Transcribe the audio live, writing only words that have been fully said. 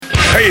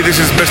Hey,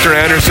 this is Mr.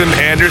 Anderson,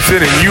 and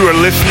you are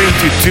listening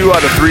to 2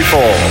 Out of 3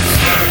 Falls.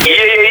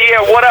 Yeah,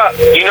 what up?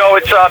 You know,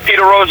 it's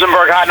Peter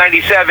Rosenberg, Hot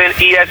 97,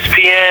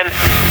 ESPN,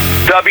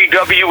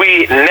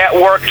 WWE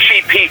Network,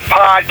 Cheap Heat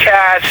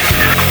Podcast.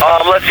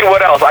 Let's see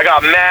what else. I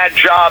got mad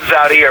jobs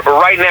out here, but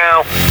right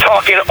now,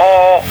 talking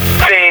all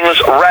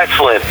things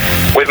wrestling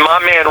with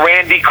my man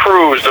Randy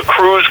Cruz, the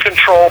Cruise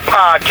Control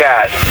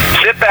Podcast.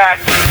 Sit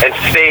back and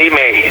stay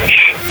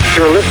mage.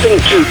 You're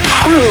listening to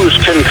Cruise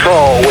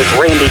Control with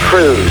Randy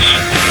Cruz.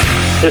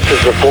 This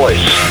is the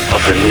voice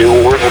of the New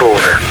World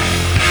Order,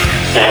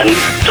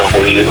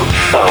 NWO,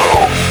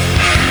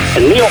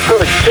 and Neil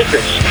Perfect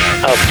Secrets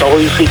of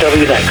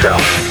WCW Nitro.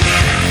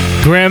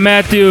 Graham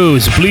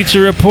Matthews,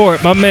 Bleacher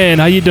Report. My man,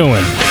 how you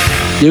doing?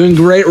 Doing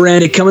great,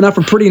 Randy. Coming up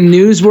a pretty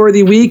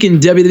newsworthy week in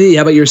WWE.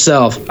 How about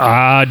yourself?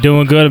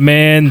 Doing good,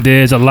 man.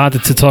 There's a lot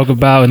to talk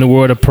about in the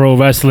world of pro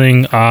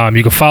wrestling.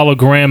 You can follow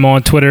Graham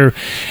on Twitter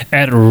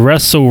at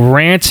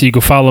WrestleRant. You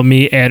can follow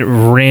me at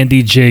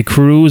Randy J.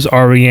 Cruz,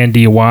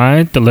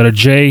 Rendy, the letter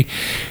J,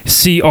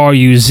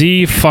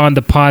 Cruz. Find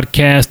the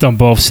podcast on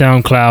both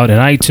SoundCloud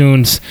and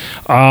iTunes.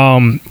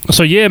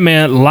 So, yeah,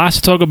 man, lots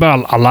to talk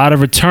about. A lot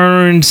of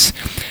returns.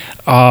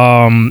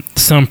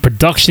 Some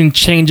production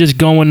changes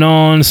going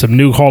on, some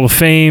new Hall of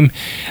Fame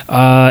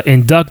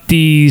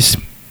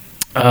inductees.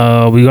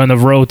 We're on the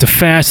road to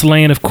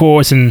Fastlane, of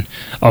course, and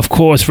of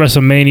course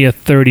WrestleMania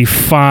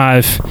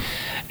 35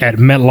 at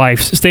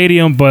MetLife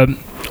Stadium. But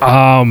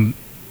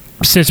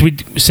since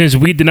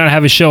we did not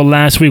have a show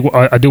last week,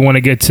 I do want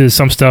to get to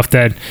some stuff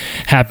that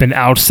happened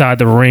outside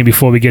the ring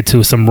before we get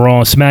to some Raw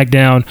and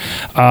SmackDown.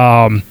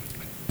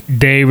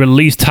 They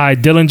released Ty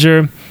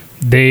Dillinger.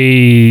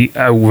 They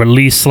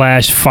released /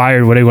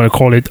 fired, what they want to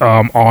call it,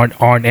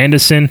 Arn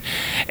Anderson,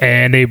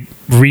 and they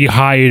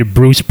rehired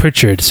Bruce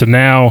Pritchard. So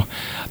now,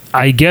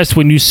 I guess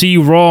when you see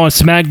Raw and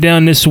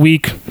SmackDown this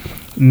week,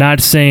 not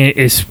saying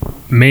it's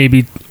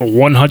maybe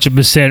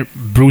 100%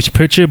 Bruce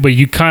Pritchard, but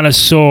you kind of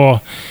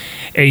saw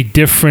a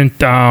different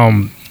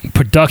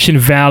production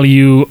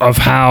value of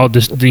how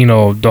this,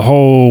 the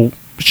whole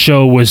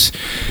show was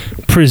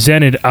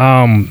presented.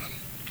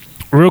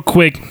 Real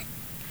quick,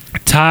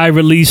 Ty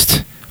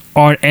released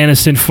Arn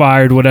Anderson,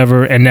 fired,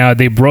 whatever, and now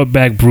they brought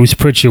back Bruce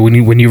Pritchard. When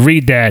you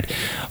read that,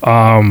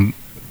 are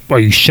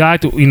you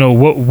shocked?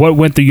 What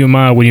went through your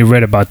mind when you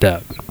read about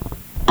that?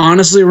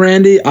 Honestly,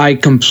 Randy, I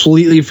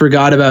completely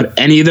forgot about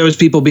any of those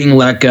people being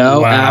let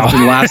go after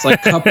the last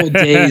couple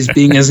days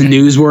being as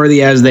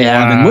newsworthy as they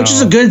have been, which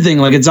is a good thing.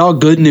 It's all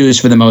good news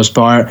for the most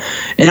part.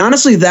 And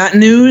honestly, that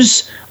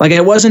news,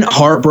 I wasn't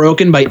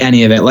heartbroken by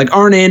any of it.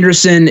 Arn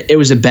Anderson, it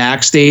was a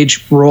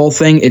backstage role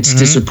thing. It's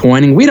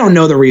disappointing. We don't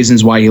know the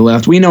reasons why he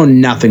left. We know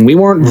nothing. We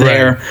weren't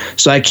there,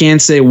 so I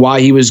can't say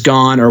why he was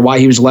gone or why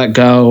he was let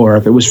go or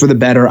if it was for the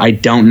better. I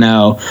don't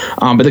know.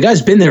 But the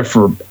guy's been there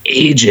for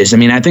ages.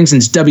 I think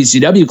since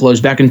WCW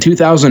closed back in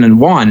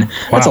 2001.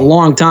 That's a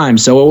long time.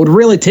 So it would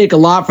really take a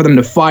lot for them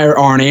to fire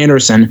Arn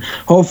Anderson.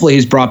 Hopefully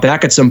he's brought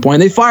back at some point.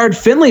 They fired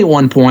Finlay at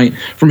one point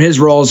from his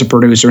role as a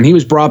producer, and he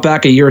was brought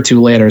back a year or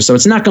two later. So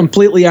it's not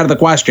completely out of the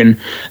question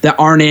that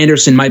Arn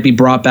Anderson might be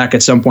brought back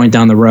at some point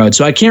down the road.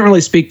 So I can't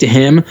really speak to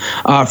him.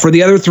 For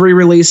the other 3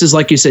 releases,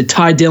 like you said,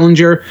 Ty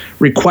Dillinger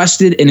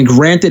requested and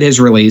granted his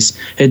release.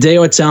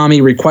 Hideo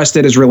Itami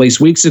requested his release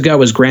weeks ago,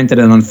 was granted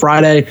it on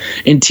Friday.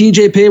 And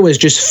TJP was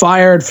just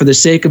fired for the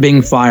sake of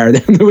being fired.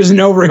 There was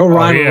no real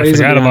rhyme or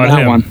reason behind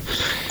that one.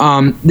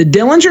 The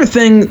Dillinger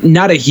thing,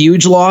 not a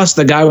huge loss.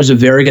 The guy was a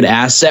very good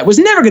asset. Was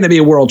never going to be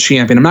a world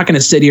champion. I'm not going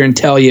to sit here and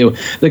tell you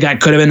the guy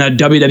could have been a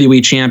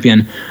WWE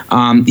champion.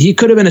 He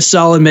could have been a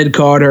solid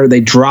mid-carder.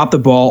 They dropped the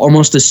ball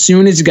almost as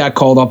soon as he got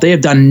called up. They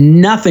have done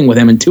nothing with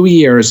him in 2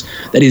 years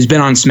that he's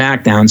been on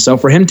SmackDown. So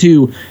for him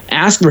to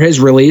ask for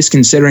his release,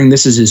 considering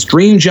this is his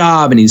dream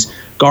job and he's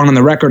gone on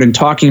the record and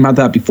talking about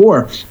that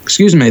before,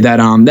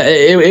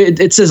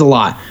 it says a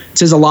lot. It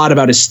says a lot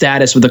about his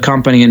status with the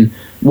company and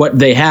what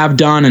they have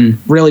done and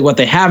really what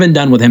they haven't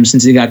done with him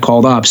since he got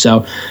called up.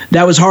 So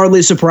that was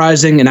hardly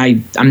surprising, and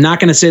I'm not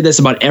going to say this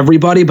about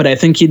everybody, but I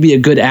think he'd be a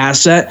good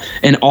asset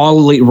in All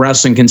Elite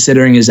Wrestling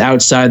considering his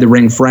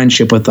outside-the-ring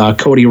friendship with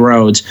Cody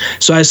Rhodes.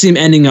 So I see him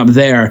ending up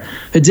there.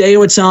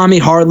 Hideo Itami,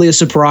 hardly a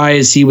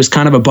surprise. He was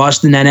kind of a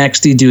bust in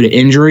NXT due to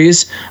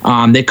injuries.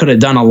 They could have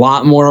done a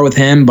lot more with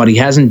him, but he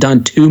hasn't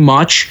done too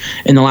much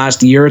in the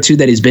last year or two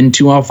that he's been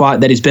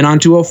on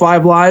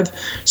 205 Live.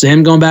 So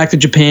him going back to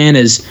Japan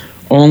is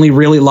only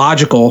really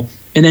logical.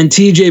 And then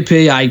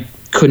TJP, I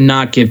could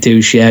not give 2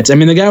 shits.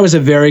 The guy was a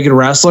very good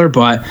wrestler,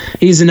 but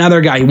he's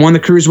another guy. He won the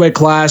Cruiserweight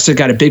Classic,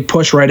 got a big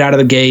push right out of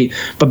the gate.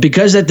 But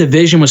because that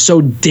division was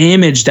so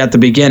damaged at the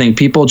beginning,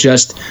 people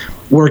just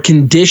were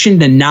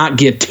conditioned to not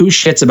give 2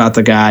 shits about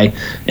the guy,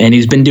 and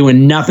he's been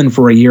doing nothing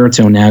for a year or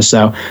 2 now.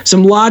 So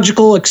some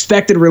logical,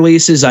 expected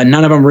releases.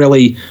 None of them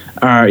really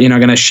are,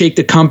 going to shake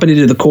the company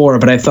to the core,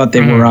 but I thought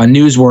they were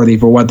newsworthy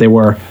for what they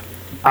were.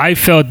 I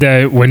felt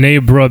that when they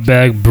brought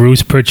back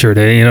Bruce Pritchard,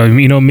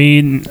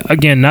 me,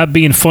 again, not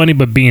being funny,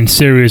 but being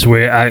serious,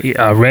 where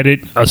I read it,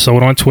 I saw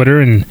it on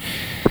Twitter, and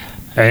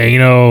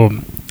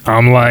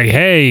I'm like,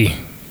 hey,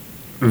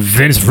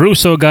 Vince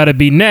Russo got to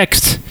be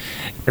next.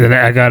 And then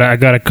I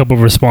got a couple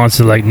of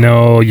responses like,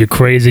 no, you're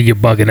crazy, you're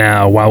bugging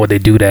out. Why would they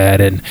do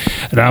that? And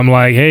I'm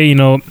like, hey,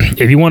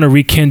 if you want to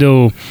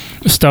rekindle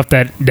stuff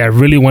that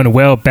really went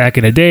well back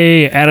in the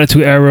day,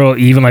 Attitude Era,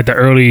 even like the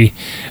early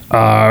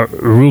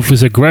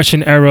Ruthless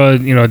Aggression era,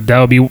 that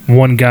would be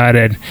one guy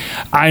that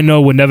I know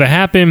would never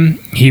happen.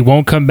 He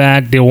won't come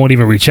back. They won't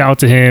even reach out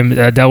to him.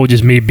 That was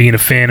just me being a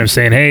fan of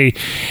saying, hey,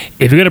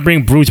 if you're gonna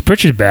bring Bruce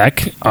Pritchard back,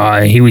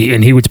 he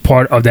was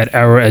part of that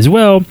era as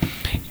well,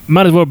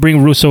 might as well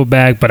bring Russo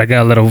back, but I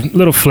got a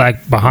little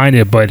flack behind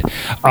it. But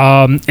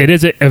it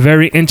is a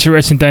very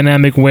interesting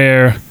dynamic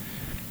where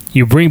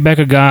you bring back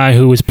a guy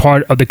who was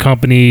part of the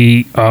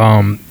company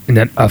for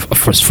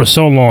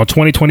so long,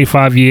 20,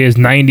 25 years,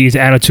 90s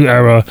Attitude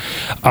Era,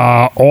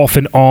 off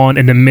and on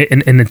in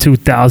the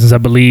 2000s, I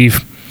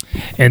believe,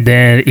 and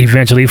then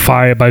eventually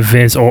fired by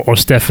Vince or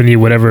Stephanie,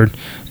 whichever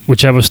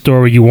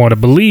story you want to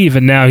believe,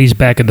 and now he's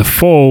back in the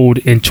fold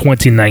in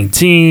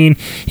 2019.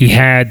 He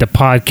had the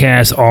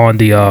podcast on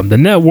the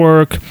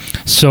network,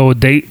 so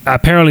they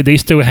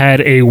still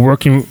had a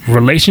working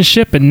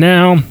relationship, and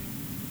now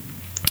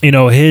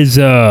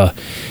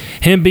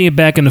him being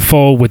back in the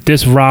fold with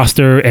this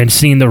roster and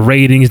seeing the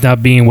ratings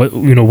not being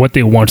what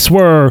they once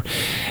were,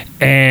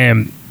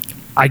 and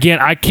again,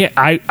 I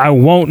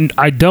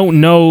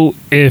don't know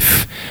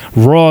if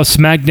Raw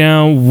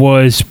SmackDown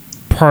was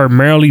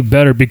primarily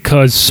better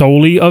because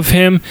solely of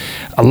him.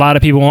 A lot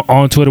of people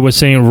on Twitter were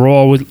saying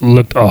Raw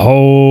looked a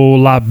whole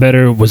lot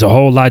better, was a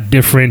whole lot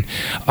different.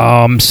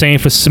 Same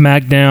for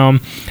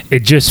SmackDown.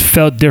 It just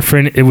felt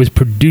different. It was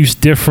produced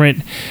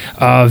different.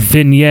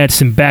 Vignettes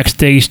and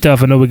backstage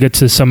stuff. I know we get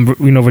to some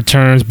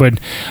returns, but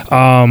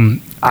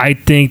I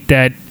think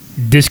that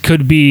this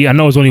could be, I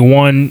know it's only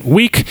 1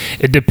 week.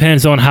 It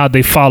depends on how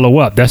they follow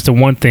up. That's the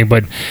one thing.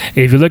 But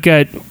if you look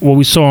at what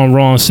we saw on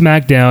Raw and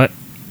SmackDown,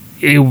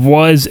 it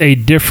was a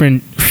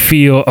different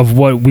feel of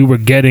what we were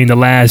getting the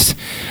last,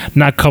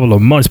 not couple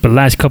of months, but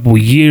last couple of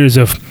years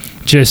of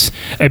just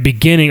a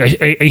beginning,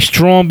 a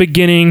strong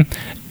beginning,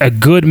 a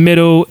good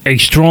middle, a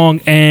strong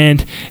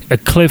end, a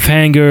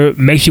cliffhanger,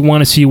 makes you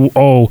want to see,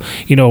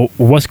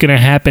 what's going to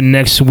happen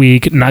next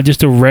week, not just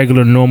the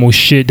regular normal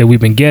shit that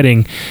we've been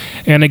getting.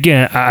 And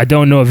again, I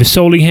don't know if it's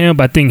solely him,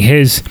 but I think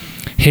his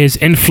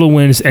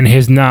influence and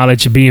his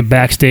knowledge being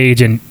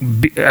backstage and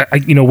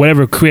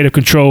whatever creative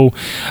control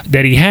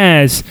that he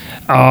has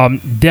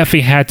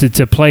definitely had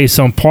to play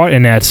some part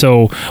in that.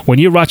 So when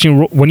you're watching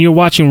Raw and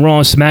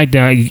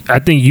SmackDown, I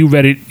think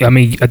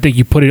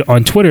you put it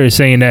on Twitter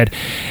saying that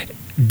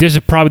this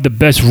is probably the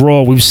best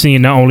Raw we've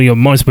seen, not only in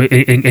months but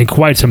in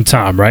quite some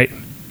time, right?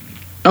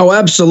 Oh,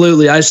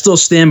 absolutely. I still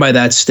stand by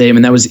that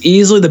statement. That was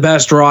easily the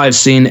best Raw I've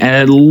seen in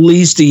at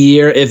least a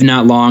year, if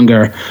not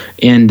longer.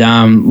 And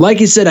like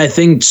you said, I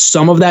think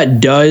some of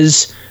that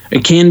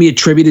can be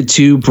attributed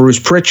to Bruce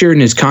Pritchard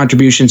and his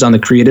contributions on the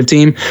creative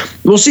team.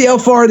 We'll see how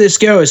far this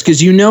goes,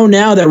 because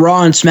now that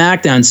Raw and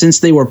SmackDown, since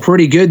they were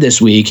pretty good this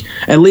week,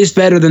 at least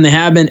better than they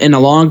have been in a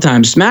long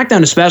time.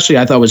 SmackDown especially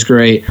I thought was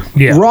great.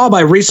 Yeah. Raw by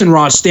recent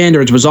Raw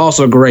standards was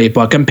also great,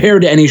 but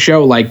compared to any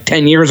show like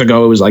 10 years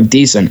ago, it was like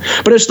decent.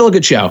 But it was still a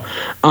good show.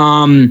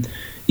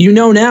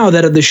 Now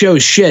that if the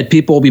show's shit,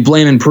 people will be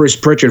blaming Bruce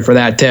Pritchard for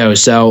that too.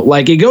 So,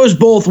 it goes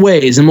both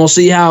ways, and we'll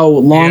see how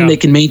long they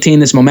can maintain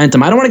this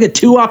momentum. I don't want to get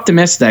too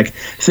optimistic,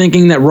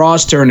 thinking that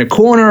Raw's turned a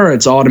corner,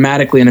 it's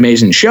automatically an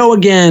amazing show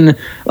again.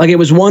 It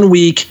was 1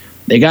 week.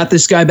 They got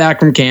this guy back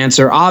from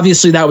cancer.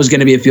 Obviously, that was going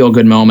to be a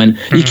feel-good moment.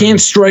 You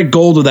can't strike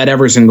gold with that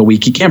every single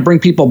week. You can't bring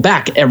people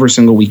back every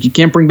single week. You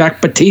can't bring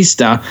back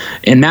Batista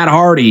and Matt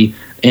Hardy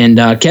and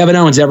Kevin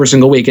Owens every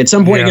single week. At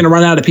some point, you're going to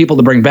run out of people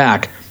to bring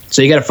back.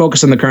 So you got to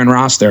focus on the current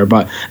roster.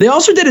 But they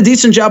also did a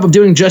decent job of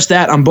doing just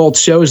that on both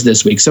shows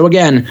this week. So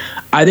again,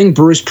 I think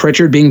Bruce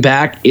Pritchard being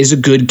back is a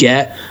good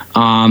get.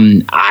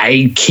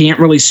 I can't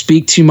really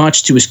speak too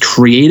much to his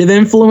creative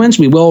influence.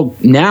 We will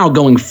now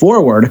going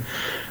forward.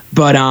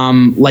 But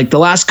the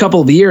last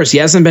couple of years, he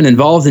hasn't been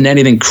involved in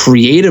anything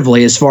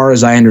creatively as far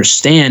as I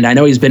understand. I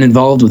know he's been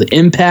involved with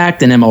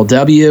Impact and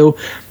MLW.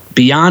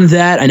 Beyond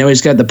that, I know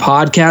he's got the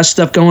podcast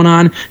stuff going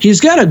on.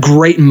 He's got a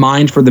great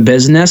mind for the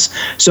business.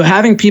 So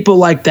having people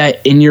like that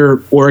in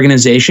your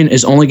organization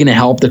is only going to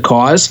help the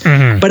cause.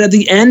 Mm-hmm. But at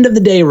the end of the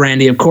day,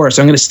 Randy, of course,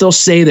 I'm going to still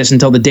say this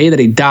until the day that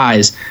he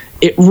dies.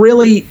 It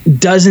really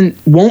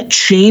won't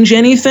change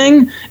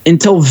anything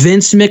until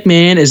Vince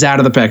McMahon is out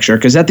of the picture.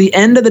 Because at the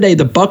end of the day,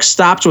 the buck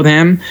stops with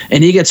him,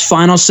 and he gets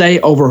final say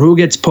over who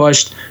gets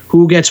pushed,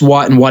 who gets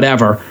what, and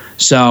whatever.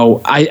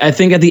 So I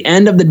think at the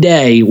end of the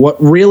day,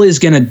 what really is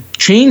going to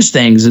change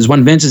things is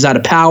when Vince is out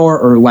of power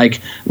or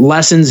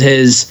lessens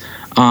his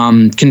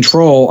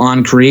control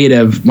on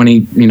creative when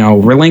he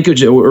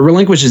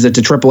relinquishes it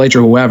to Triple H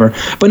or whoever.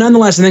 But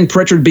nonetheless, I think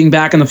Pritchard being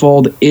back in the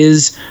fold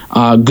is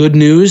good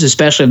news,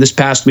 especially of this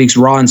past week's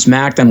Raw and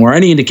SmackDown were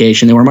any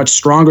indication. They were much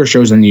stronger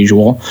shows than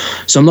usual.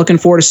 So I'm looking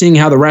forward to seeing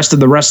how the rest of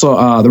the road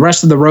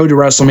to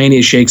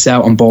WrestleMania shakes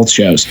out on both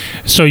shows.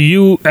 So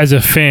you, as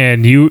a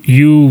fan,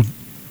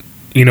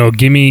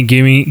 give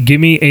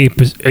me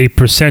a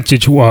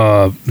percentage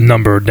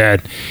number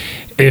that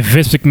if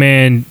Vince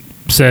McMahon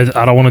says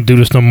I don't want to do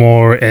this no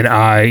more, and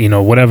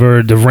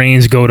whatever the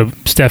reins go to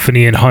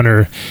Stephanie and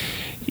Hunter,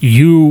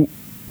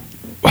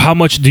 how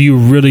much do you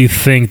really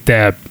think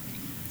that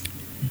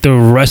the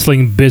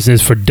wrestling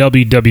business for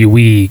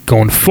WWE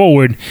going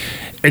forward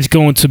is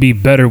going to be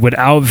better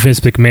without Vince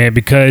McMahon?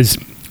 Because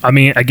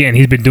again,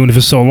 he's been doing it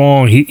for so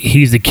long.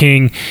 He's the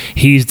king.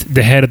 He's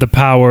the head of the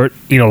power.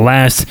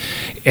 Last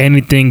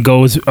anything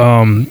goes.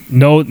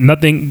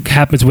 Nothing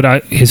happens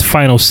without his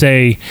final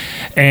say.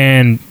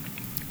 And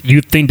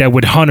you think that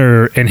with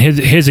Hunter and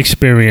his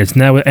experience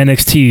now with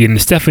NXT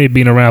and Stephanie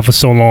being around for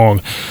so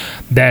long,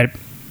 that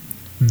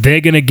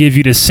they're gonna give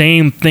you the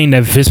same thing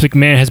that Vince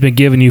McMahon has been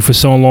giving you for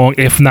so long,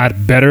 if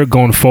not better,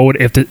 going forward.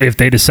 If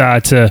he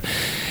decides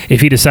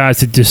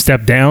to just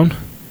step down.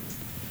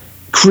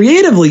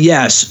 Creatively,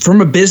 yes.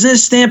 From a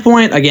business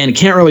standpoint, again,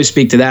 can't really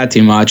speak to that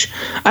too much.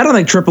 I don't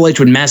think Triple H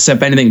would mess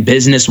up anything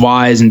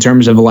business-wise in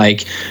terms of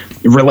like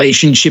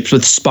relationships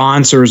with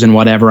sponsors and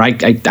whatever. I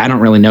don't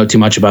really know too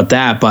much about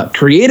that, but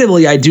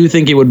creatively, I do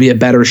think it would be a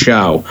better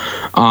show.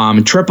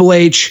 Triple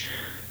H,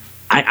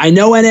 I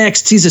know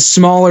NXT is a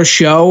smaller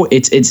show.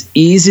 It's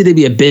easy to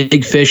be a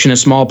big fish in a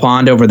small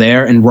pond over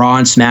there, and Raw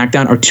and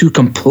SmackDown are two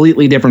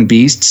completely different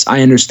beasts.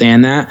 I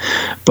understand that.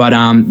 But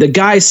the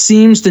guy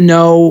seems to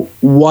know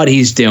what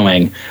he's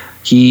doing.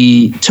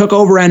 He took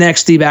over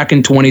NXT back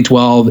in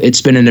 2012.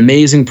 It's been an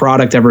amazing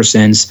product ever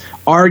since.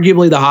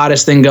 Arguably the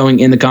hottest thing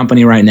going in the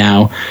company right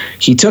now.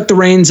 He took the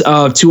reins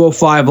of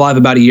 205 Live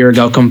about a year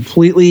ago,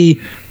 completely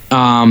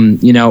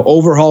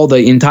overhauled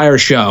the entire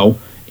show.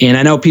 And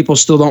I know people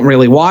still don't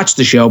really watch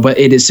the show, but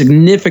it is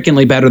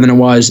significantly better than it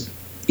was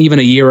even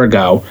a year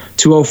ago.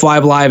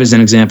 205 Live is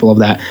an example of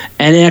that.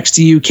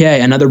 NXT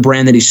UK, another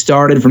brand that he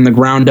started from the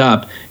ground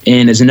up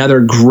and is another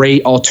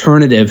great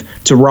alternative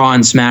to Raw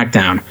and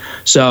SmackDown.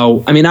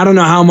 So, I don't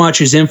know how much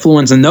his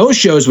influence on those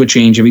shows would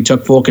change if he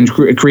took full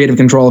creative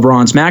control of Raw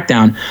and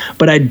SmackDown,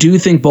 but I do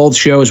think both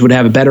shows would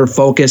have a better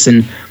focus,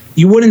 and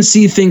you wouldn't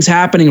see things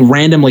happening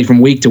randomly from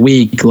week to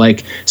week.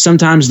 Like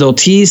sometimes they'll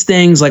tease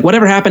things, like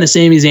whatever happened to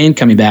Sami Zayn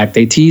coming back.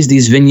 They tease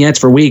these vignettes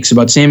for weeks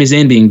about Sami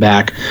Zayn being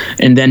back,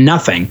 and then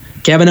nothing.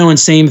 Kevin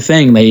Owens, same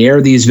thing. They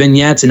air these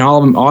vignettes, and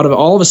all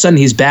of a sudden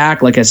he's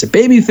back, like as a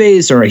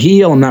babyface or a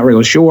heel. I'm not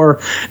really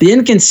sure. The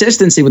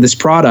inconsistency with this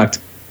product,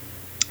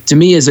 to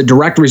me, is a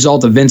direct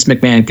result of Vince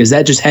McMahon, because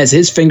that just has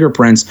his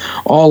fingerprints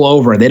all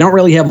over. They don't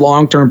really have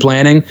long-term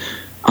planning.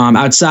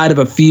 Outside of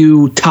a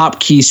few top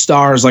key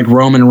stars like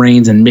Roman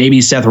Reigns and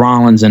maybe Seth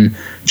Rollins and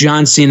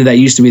John Cena. That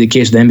used to be the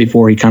case with him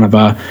before he kind of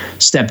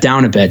stepped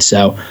down a bit.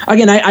 So,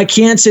 again, I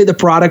can't say the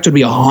product would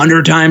be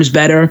 100 times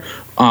better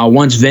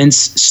once Vince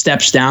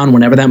steps down,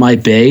 whenever that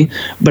might be.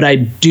 But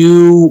I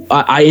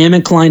am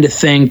inclined to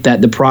think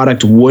that the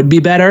product would be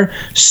better,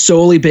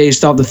 solely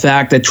based off the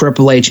fact that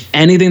Triple H,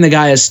 anything the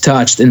guy has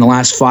touched in the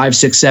last 5,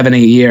 6, 7, 8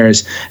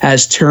 years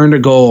has turned to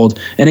gold.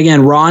 And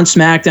again, Raw and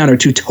SmackDown are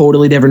two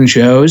totally different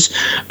shows,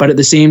 but at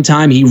the same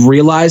time, he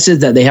realizes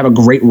that they have a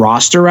great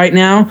roster right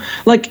now.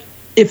 Like,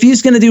 if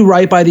he's going to do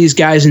right by these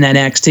guys in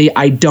NXT,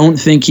 I don't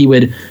think he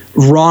would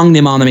wrong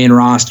them on the main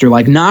roster.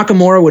 Like,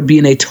 Nakamura would be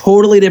in a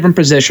totally different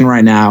position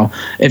right now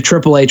if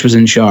Triple H was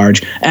in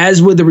charge,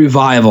 as would the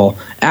Revival,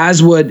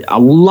 as would a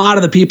lot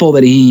of the people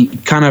that he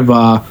kind of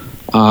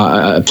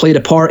played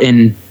a part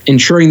in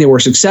ensuring they were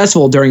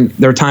successful during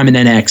their time in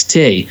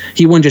NXT.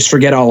 He wouldn't just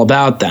forget all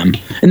about them.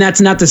 And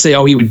that's not to say,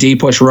 he would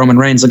de-push Roman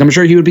Reigns. Like, I'm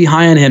sure he would be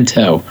high on him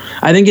too.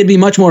 I think it'd be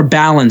much more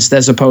balanced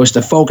as opposed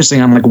to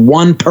focusing on like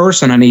one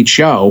person on each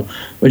show,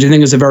 which I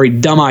think is a very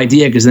dumb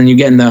idea, because then you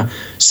get in the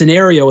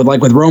scenario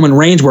with Roman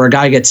Reigns where a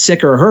guy gets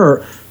sick or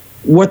hurt.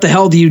 What the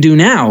hell do you do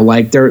now?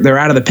 Like, they're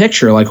out of the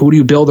picture. Like, who do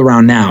you build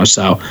around now?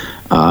 So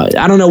I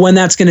don't know when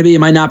that's going to be. It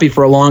might not be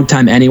for a long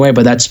time anyway,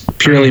 but that's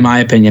purely my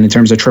opinion in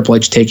terms of Triple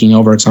H taking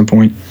over at some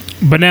point.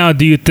 But now,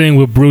 do you think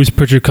with Bruce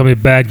Pritchard coming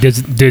back,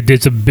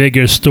 there's a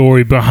bigger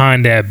story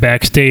behind that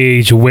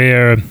backstage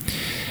where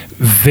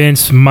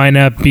Vince might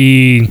not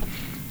be,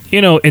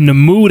 in the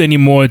mood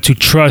anymore to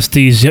trust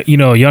these,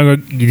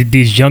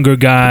 younger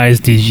guys,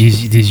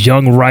 these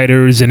young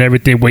writers and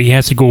everything, where he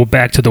has to go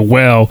back to the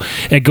well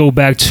and go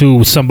back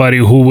to somebody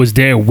who was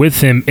there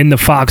with him in the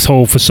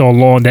foxhole for so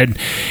long,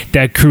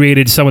 that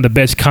created some of the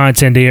best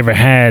content they ever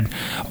had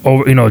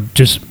over,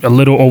 just a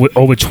little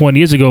over 20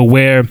 years ago,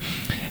 where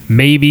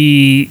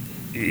maybe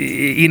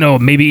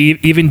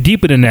even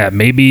deeper than that,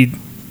 maybe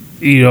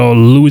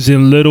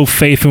losing little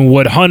faith in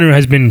what Hunter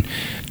has been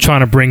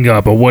trying to bring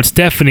up, or what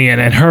Stephanie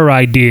and her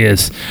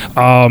ideas,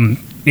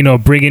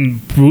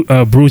 bringing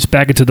Bruce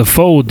back into the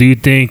fold. Do you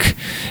think,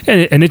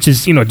 and it's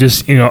just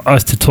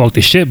us to talk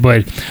the shit,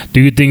 but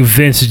do you think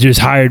Vince has just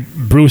hired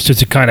Bruce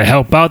to kind of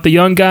help out the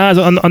young guys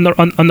on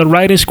the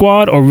writing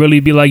squad, or really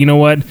be like,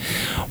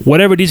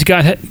 whatever these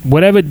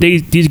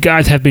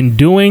guys have been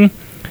doing,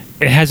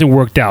 it hasn't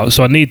worked out,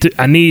 so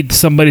I need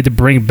somebody to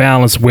bring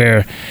balance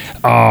where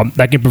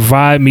that can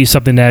provide me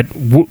something that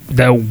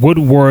would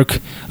work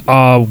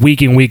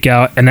week in, week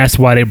out, and that's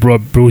why they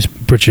brought Bruce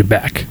Pritchard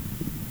back.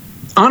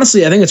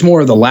 Honestly, I think it's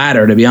more of the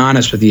latter, to be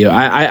honest with you.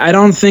 I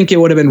don't think it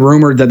would have been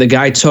rumored that the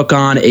guy took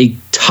on a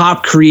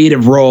top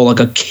creative role, like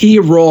a key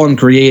role in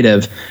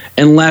creative,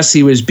 unless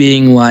he was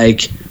being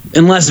like,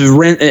 unless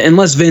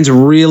Vince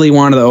really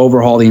wanted to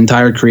overhaul the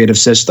entire creative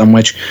system,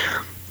 which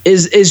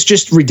is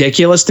just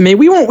ridiculous to me.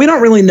 We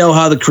don't really know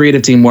how the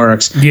creative team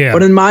works. Yeah.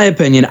 But in my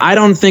opinion, I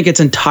don't think it's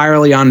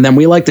entirely on them.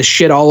 We like to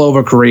shit all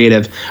over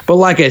creative. But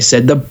like I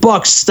said, the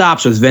buck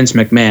stops with Vince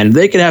McMahon.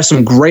 They could have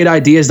some great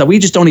ideas that we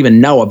just don't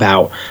even know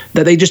about,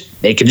 that they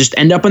could just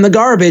end up in the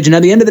garbage, and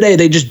at the end of the day,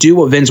 they just do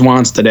what Vince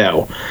wants to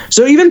do.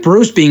 So even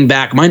Bruce being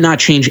back might not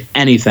change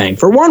anything.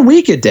 For 1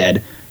 week it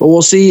did, but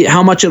we'll see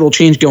how much it'll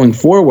change going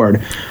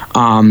forward.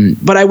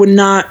 But I would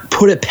not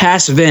put it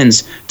past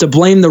Vince to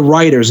blame the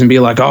writers and be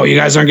like, oh, you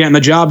guys aren't getting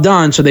the job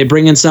done, so they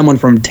bring in someone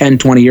from 10,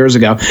 20 years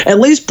ago. At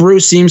least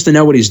Bruce seems to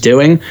know what he's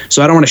doing,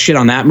 so I don't want to shit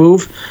on that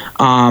move.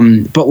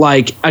 But,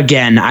 like,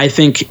 again, I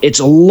think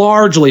it's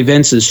largely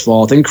Vince's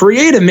fault. And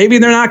creative, maybe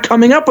they're not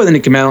coming up with any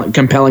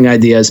compelling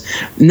ideas.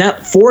 And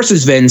that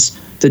forces Vince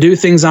to do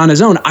things on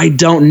his own. I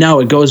don't know.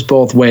 It goes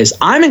both ways.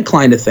 I'm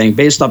inclined to think,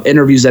 based off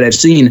interviews that I've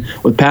seen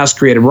with past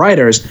creative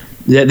writers,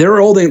 that they're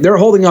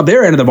holding up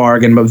their end of the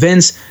bargain, but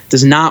Vince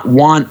does not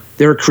want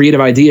their creative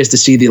ideas to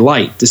see the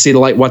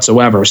light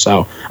whatsoever.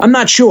 So I'm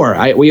not sure.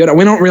 We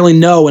don't really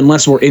know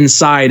unless we're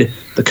inside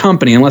the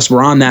company, unless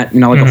we're on that,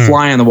 like a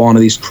fly on the wall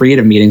into these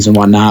creative meetings and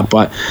whatnot.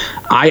 But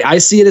I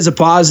see it as a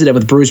positive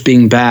with Bruce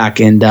being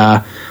back. And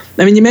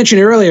I mean, you mentioned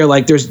earlier,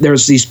 like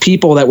there's these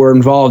people that were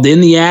involved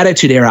in the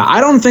Attitude Era. I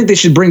don't think they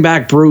should bring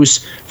back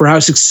Bruce for how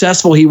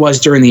successful he was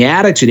during the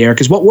Attitude Era,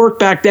 because what worked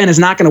back then is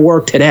not going to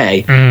work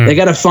today. They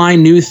got to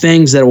find new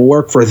things that will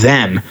work for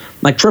them.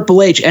 Like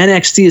Triple H,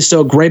 NXT is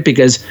so great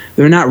because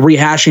they're not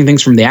rehashing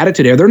things from the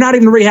Attitude Era. They're not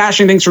even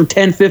rehashing things from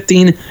 10,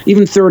 15,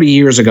 even 30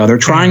 years ago. They're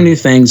trying new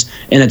things,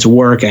 and it's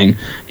working.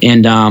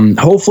 And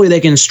hopefully they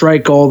can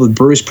strike gold with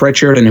Bruce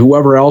Pritchard and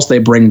whoever else they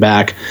bring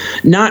back.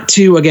 Not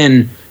to,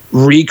 again,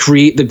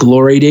 recreate the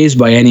glory days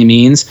by any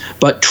means,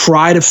 but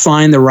try to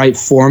find the right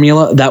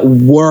formula that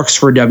works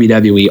for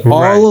WWE. Right.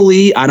 All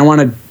Elite, I don't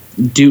want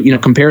to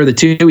compare the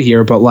two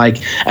here, but like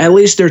at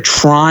least they're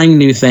trying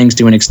new things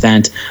to an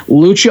extent.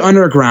 Lucha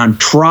Underground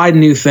tried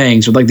new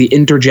things with like the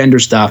intergender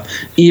stuff,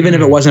 even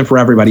if it wasn't for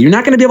everybody. You're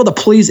not going to be able to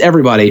please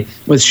everybody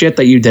with shit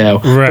that you do,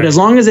 but as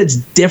long as it's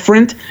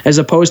different as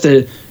opposed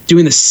to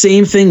doing the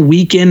same thing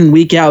week in and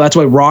week out. That's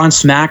why Raw and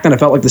SmackDown, I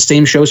felt like the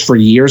same shows for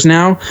years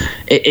now.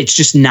 It's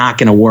just not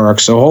going to work.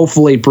 So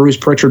hopefully Bruce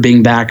Pritchard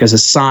being back is a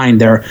sign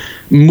they're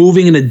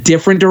moving in a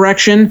different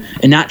direction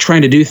and not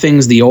trying to do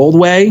things the old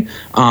way,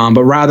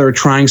 but rather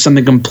trying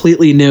something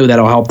completely new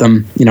that'll help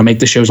them, make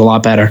the shows a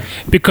lot better.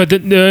 Because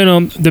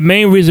the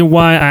main reason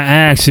why I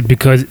asked is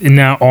because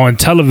now on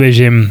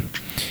television,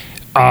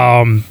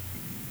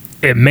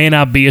 it may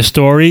not be a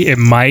story, it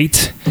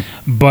might,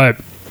 but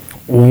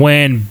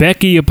when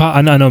Becky,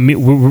 I know me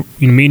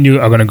and you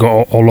are going to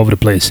go all over the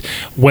place.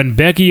 When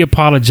Becky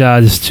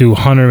apologized to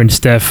Hunter and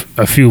Steph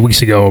a few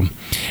weeks ago,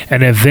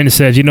 and then Vince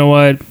said, you know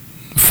what,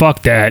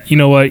 fuck that. You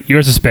know what,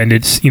 you're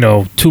suspended,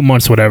 2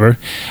 months, whatever.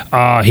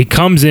 He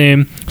comes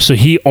in, so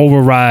he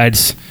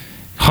overrides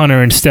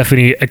Hunter and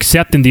Stephanie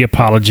accepting the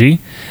apology.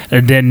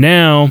 And then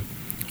now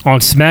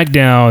on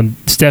SmackDown,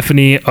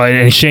 Stephanie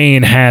and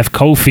Shane have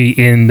Kofi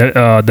in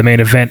the main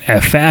event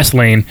at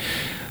Fastlane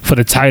for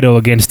the title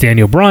against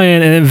Daniel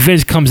Bryan, and then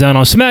Vince comes down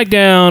on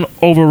SmackDown,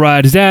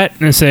 overrides that,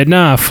 and said,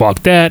 nah,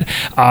 fuck that.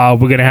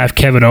 We're going to have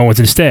Kevin Owens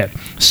instead.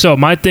 So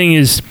my thing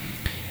is,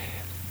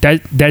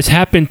 that's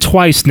happened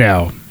twice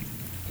now,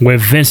 where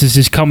Vince is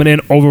just coming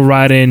in,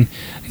 overriding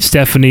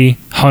Stephanie,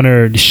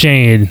 Hunter,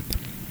 Shane,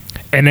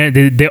 and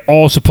then they're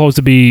all supposed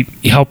to be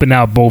helping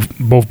out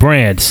both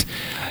brands.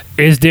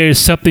 Is there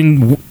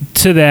something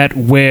to that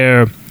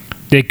where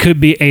there could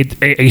be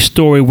a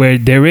story where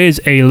there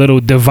is a little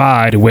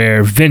divide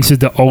where Vince is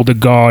the older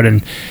guard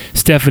and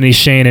Stephanie,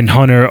 Shane, and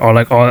Hunter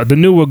are the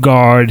newer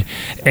guard,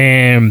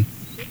 and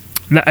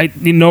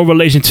no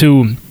relation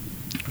to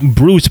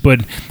Bruce,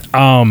 but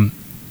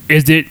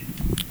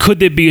could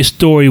there be a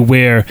story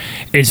where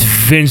it's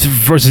Vince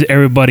versus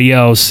everybody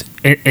else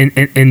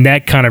in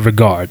that kind of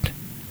regard?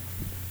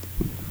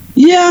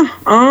 Yeah.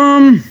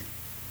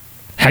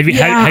 Have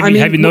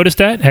you noticed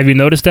that? Have you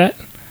noticed that?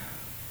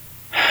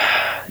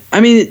 I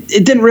mean, I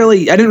didn't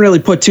really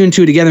put two and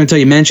two together until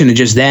you mentioned it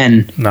just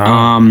then. No.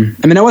 I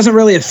mean, I wasn't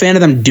really a fan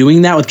of them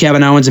doing that with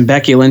Kevin Owens and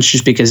Becky Lynch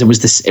just because it was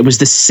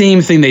the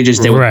same thing they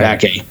just did with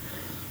Becky.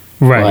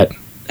 Right. But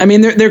I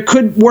mean,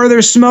 where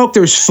there's smoke,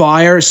 there's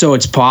fire, so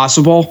it's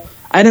possible.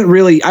 I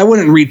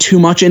wouldn't read too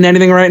much into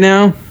anything right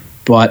now,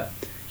 but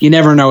you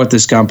never know with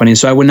this company,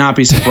 so I would not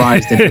be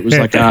surprised if it was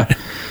like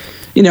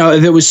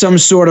if it was some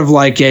sort of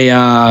like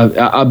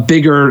a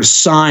bigger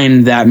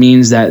sign that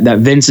means that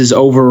Vince is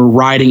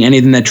overriding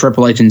anything that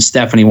Triple H and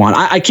Stephanie want.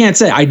 I can't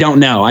say. I don't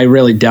know. I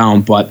really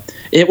don't. But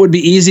it would be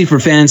easy for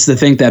fans to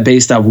think that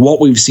based off what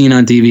we've seen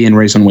on TV in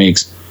recent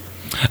weeks.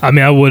 I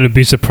mean, I wouldn't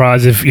be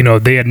surprised if,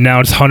 they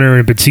announced Hunter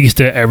and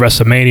Batista at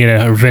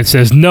WrestleMania and Vince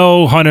says,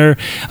 no, Hunter,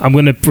 I'm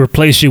going to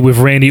replace you with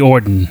Randy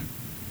Orton.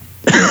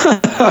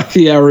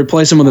 Yeah,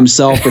 replace him with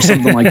himself or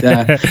something like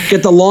that.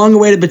 Get the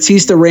long-awaited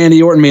Batista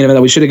Randy Orton main event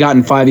that we should have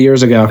gotten 5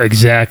 years ago.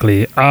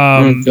 Exactly.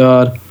 Oh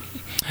God.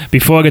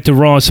 Before I get to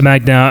Raw and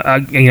SmackDown,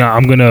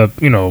 I'm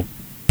gonna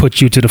put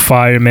you to the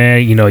fire,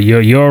 man.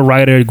 You're a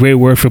writer, great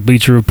work for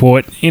Bleacher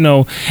Report.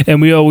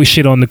 And we always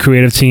shit on the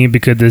creative team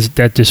because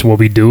that's just what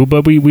we do.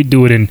 But we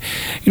do it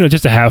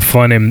just to have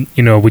fun, and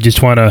we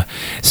just want to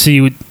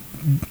see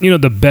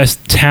the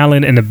best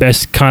talent and the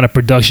best kind of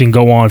production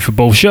go on for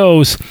both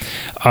shows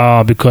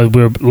because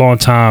we're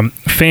longtime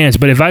fans.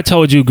 But if I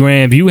told you,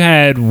 Graham, you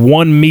had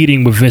one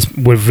meeting with Vince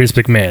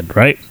McMahon,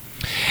 right?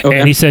 Okay.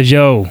 And he says,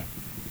 yo,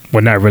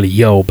 well, not really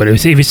yo, but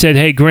if he said,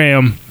 hey,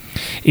 Graham,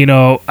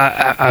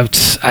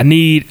 I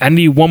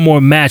need one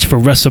more match for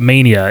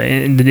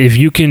WrestleMania, and if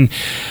you can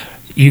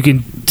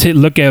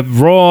look at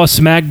Raw,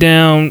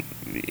 SmackDown,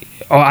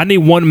 I need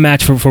one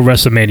match for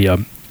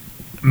WrestleMania.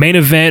 Main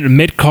event,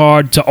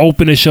 mid-card, to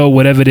open the show,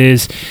 whatever it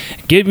is.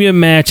 Give me a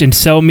match and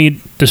sell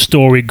me the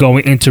story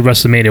going into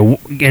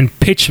WrestleMania and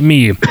pitch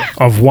me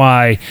of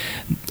why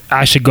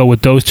I should go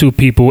with those two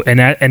people and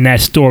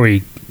that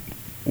story.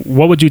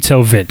 What would you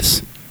tell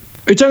Vince?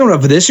 Are you talking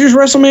about for this year's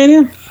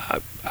WrestleMania?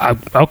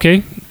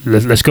 Okay,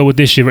 let's go with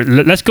this year.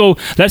 Let's go.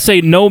 Let's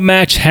say no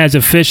match has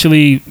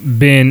officially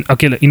been.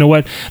 Okay, you know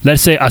what?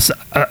 Let's say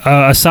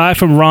aside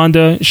from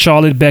Ronda,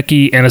 Charlotte,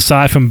 Becky, and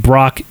aside from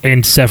Brock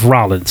and Seth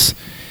Rollins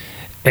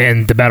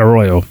and the Battle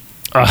Royal,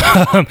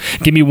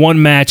 give me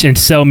one match and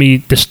sell me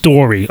the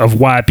story of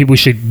why people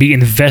should be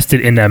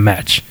invested in that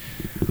match.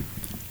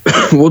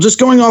 Well, just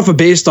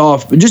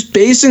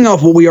basing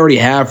off what we already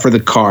have for the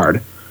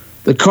card.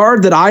 The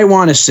card that I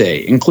want to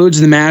see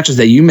includes the matches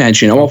that you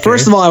mentioned. Well,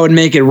 First of all, I would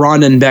make it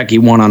Ronda and Becky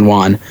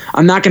one-on-one.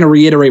 I'm not going to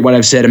reiterate what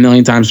I've said a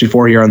million times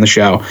before here on the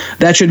show.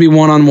 That should be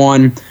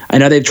one-on-one. I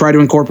know they've tried to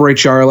incorporate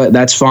Charlotte.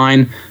 That's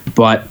fine.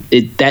 But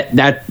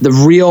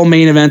the real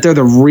main eventer,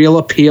 the real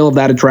appeal of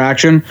that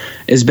attraction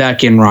is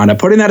Becky and Ronda.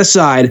 Putting that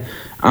aside,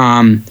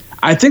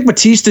 I think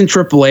Batista and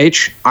Triple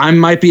H, I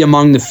might be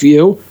among the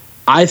few.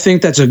 I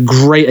think that's a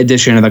great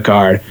addition to the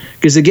card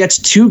because it gets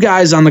two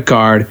guys on the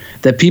card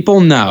that people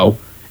know.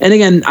 And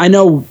again, I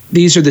know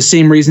these are the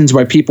same reasons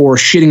why people were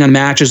shitting on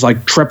matches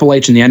like Triple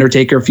H and The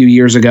Undertaker a few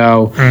years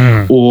ago,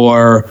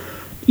 or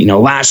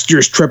last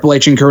year's Triple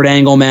H and Kurt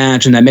Angle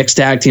match and that mixed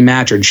tag team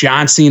match, or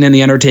John Cena and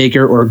The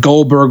Undertaker, or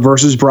Goldberg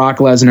versus Brock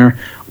Lesnar,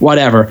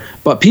 whatever.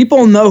 But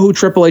people know who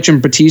Triple H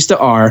and Batista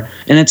are,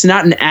 and it's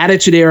not an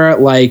Attitude Era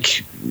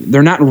like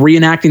they're not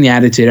reenacting the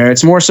Attitude Era.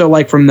 It's more so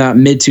like from the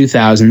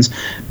mid-2000s.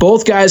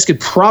 Both guys could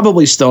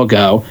probably still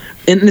go.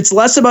 And it's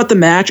less about the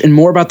match and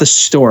more about the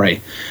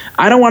story.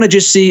 I don't want to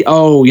just see,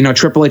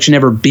 Triple H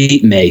never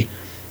beat me.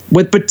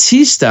 With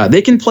Batista,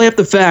 they can play up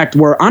the fact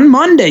where on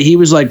Monday he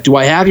was like, do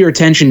I have your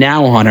attention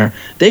now, Hunter?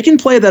 They can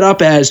play that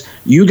up as,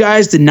 you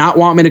guys did not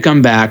want me to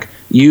come back.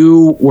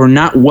 You were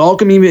not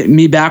welcoming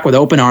me back with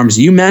open arms.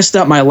 You messed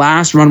up my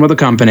last run with the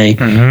company.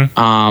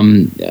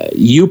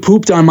 You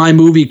pooped on my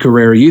movie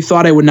career. You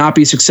thought I would not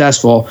be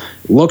successful.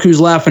 Look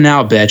who's laughing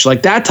now, bitch.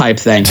 Like that type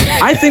thing.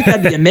 I think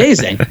that'd be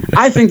amazing.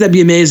 I think that'd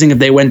be amazing if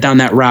they went down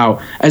that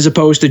route as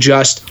opposed to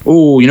just,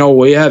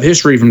 we have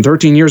history from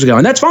 13 years ago.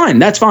 And that's fine.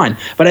 That's fine.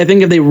 But I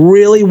think if they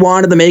really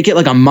wanted to make it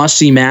like a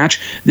must-see match,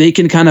 they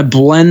can kind of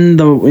blur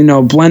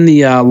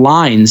the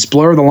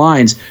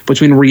lines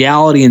between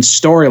reality and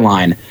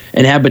storyline.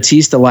 And have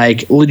Batista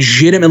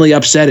legitimately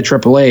upset at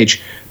Triple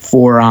H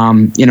for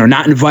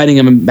not inviting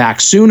him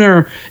back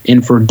sooner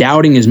and for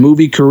doubting his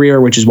movie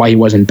career, which is why he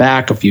wasn't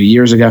back a few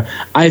years ago.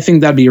 I think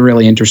that'd be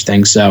really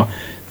interesting. So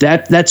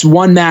that's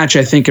one match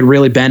I think could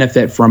really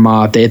benefit from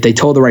if they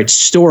told the right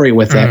story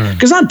with it.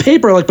 Because on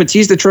paper, like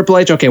Batista, Triple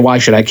H, okay, why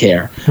should I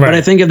care? Right. But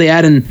I think if they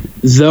add in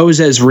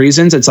those as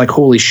reasons, it's like,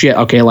 holy shit,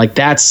 okay, like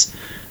that's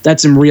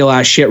some real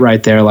ass shit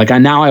right there. Like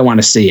now I want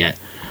to see it.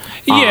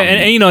 Yeah,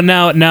 and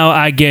now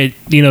I get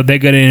they're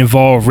gonna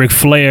involve Ric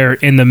Flair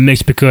in the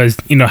mix because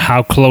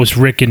how close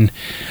Rick and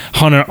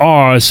Hunter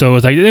are. So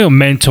it's like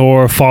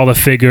mentor, father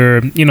figure.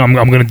 I'm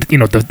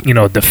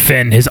gonna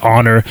defend his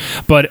honor.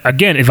 But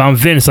again, if I'm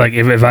Vince, like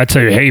if I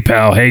tell you, hey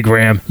pal, hey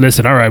Graham,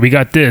 listen, all right, we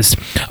got this.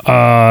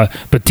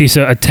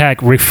 Batista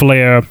attacked Ric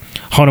Flair.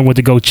 Hunter went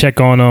to go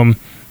check on him.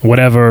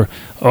 Whatever.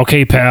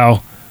 Okay,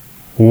 pal,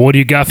 what do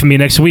you got for me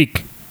next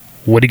week?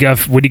 What do you got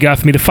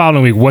for me the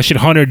following week? What should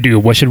Hunter do?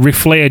 What should Ric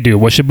Flair do?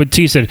 What should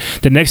Batista?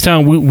 The next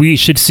time we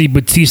should see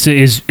Batista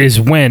is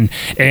when,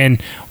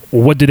 and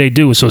what do they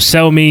do? So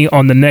sell me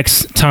on the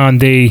next time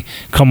they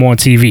come on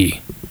TV.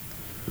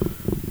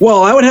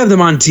 Well, I would have them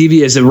on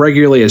TV as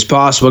regularly as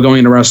possible going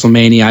into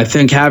WrestleMania. I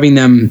think having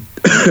them,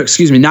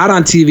 not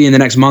on TV in the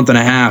next month and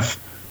a half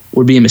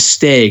would be a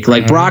mistake.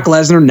 Like Brock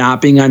Lesnar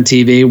not being on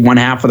TV one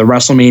half of the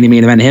WrestleMania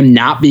main event, him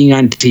not being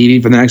on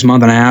TV for the next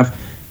month and a half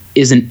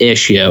is an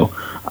issue.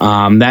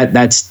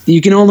 That's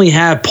you can only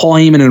have Paul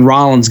Heyman and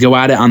Rollins go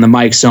at it on the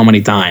mic so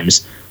many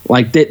times.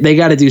 Like they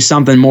got to do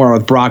something more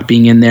with Brock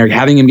being in there,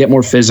 having him get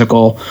more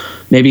physical,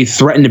 maybe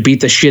threaten to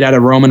beat the shit out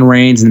of Roman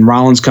Reigns, and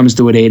Rollins comes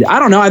to an aid. I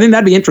don't know. I think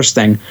that'd be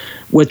interesting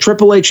with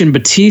Triple H and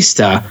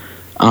Batista.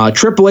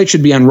 Triple H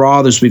should be on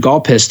Raw this week, all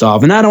pissed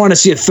off, and I don't want to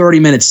see a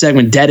 30-minute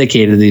segment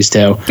dedicated to these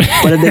two.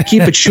 But if they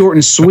keep it short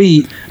and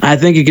sweet, I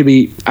think it could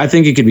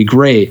be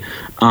great.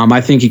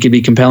 I think it could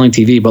be compelling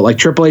TV. But like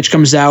Triple H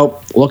comes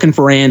out looking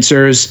for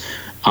answers.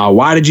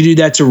 Why did you do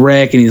that to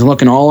Rick? And he's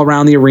looking all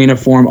around the arena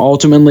for him.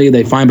 Ultimately,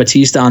 they find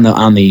Batista on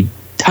the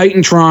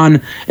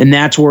Titantron, and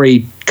that's where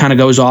he kind of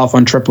goes off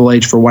on Triple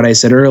H for what I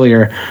said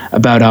earlier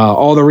about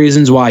all the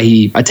reasons why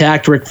he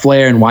attacked Ric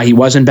Flair and why he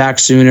wasn't back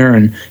sooner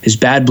and his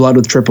bad blood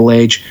with Triple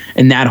H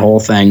and that whole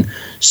thing.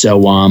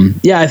 So,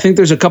 I think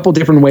there's a couple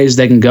different ways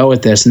they can go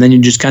with this, and then you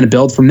just kind of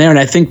build from there. And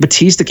I think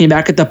Batista came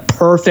back at the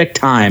perfect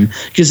time,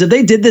 because if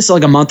they did this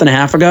like a month and a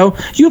half ago,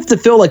 you have to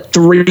fill like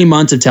 3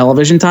 months of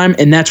television time,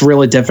 and that's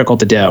really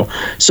difficult to do.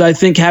 So I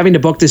think having to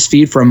book this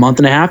feud for a month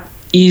and a half,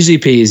 easy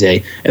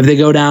peasy. If they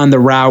go down the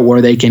route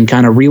where they can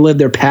kind of relive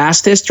their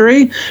past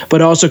history,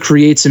 but also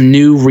create some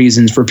new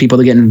reasons for people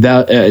to get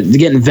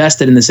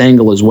invested in this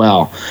angle as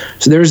well.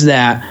 So there's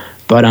that.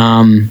 But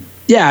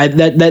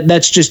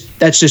that's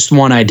just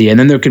one idea. And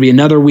then there could be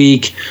another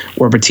week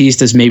where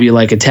Batista's maybe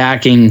like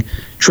attacking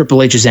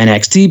Triple H's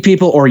NXT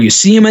people, or you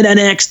see him at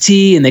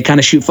NXT and they kind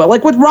of shoot fight,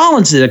 like what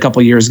Rollins did a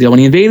couple years ago when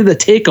he invaded the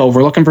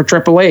takeover looking for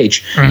Triple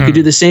H. You could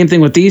do the same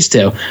thing with these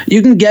two.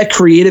 You can get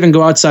creative and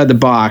go outside the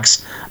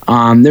box.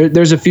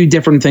 There's a few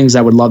different things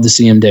I would love to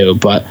see him do,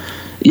 but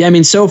yeah, I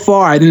mean, so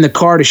far, I think the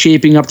card is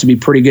shaping up to be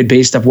pretty good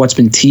based off what's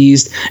been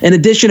teased. In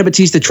addition to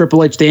Batista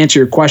Triple H, to answer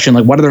your question,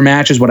 like what other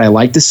matches would I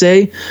like to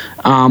see?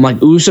 Like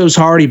Usos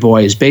Hardy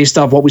Boys, based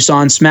off what we saw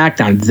on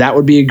SmackDown. That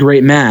would be a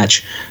great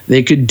match.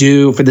 They could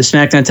do, for the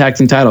SmackDown Tag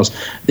Team titles,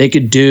 they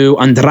could do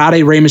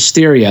Andrade Rey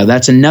Mysterio.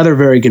 That's another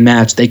very good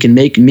match. They can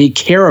make me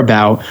care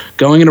about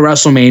going into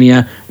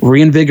WrestleMania,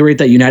 reinvigorate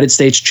that United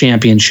States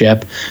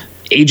Championship.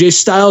 AJ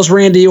Styles,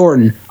 Randy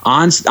Orton.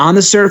 On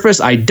the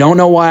surface, I don't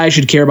know why I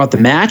should care about the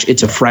match.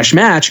 It's a fresh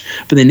match,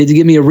 but they need to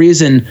give me a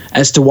reason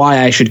as to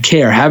why I should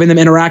care. Having them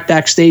interact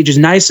backstage is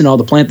nice and all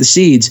to plant the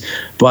seeds,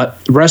 but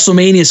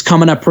WrestleMania is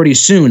coming up pretty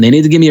soon. They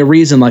need to give me a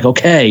reason, like,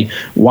 okay,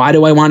 why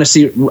do I want to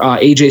see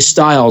AJ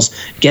Styles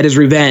get his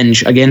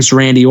revenge against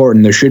Randy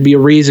Orton? There should be a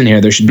reason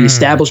here. There should be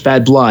established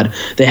bad blood.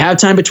 They have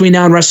time between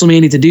now and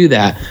WrestleMania to do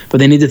that, but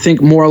they need to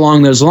think more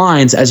along those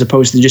lines as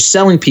opposed to just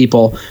selling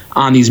people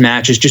on these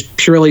matches just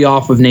purely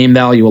off of name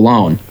value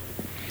alone.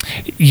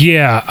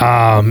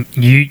 Yeah,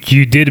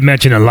 you did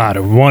mention a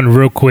lot. One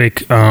real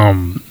quick,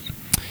 Hunter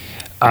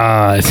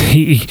and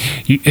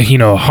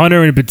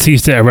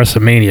Batista at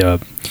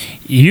WrestleMania.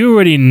 You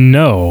already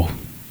know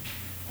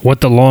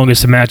what the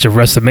longest match of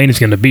WrestleMania is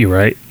going to be,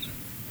 right?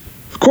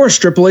 Of course,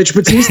 Triple H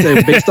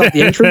Batista, based off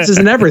the entrances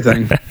and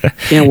everything.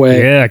 Can't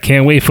wait. Yeah,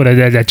 can't wait for that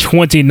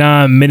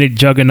 29-minute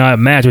juggernaut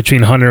match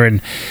between Hunter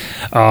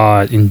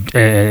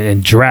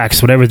and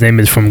Drax, whatever his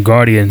name is from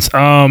Guardians.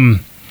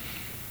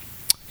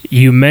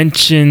 You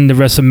mentioned the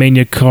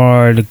WrestleMania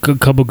card, a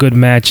couple good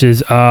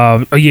matches.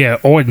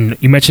 Orton.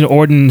 You mentioned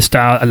Orton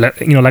style.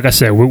 Like I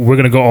said, we're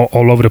gonna go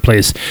all over the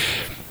place.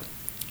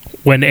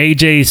 When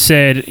AJ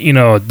said,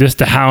 this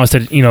the house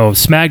that,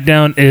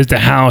 SmackDown is the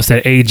house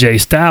that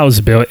AJ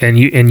Styles built, and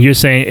you're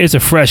saying it's a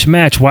fresh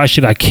match. Why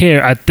should I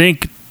care? I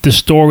think the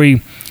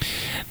story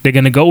they're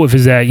gonna go with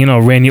is that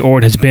Randy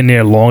Orton has been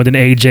there longer than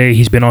AJ.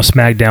 He's been on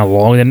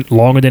SmackDown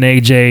longer than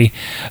AJ.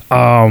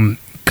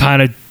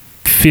 Kind of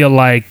feel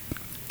like,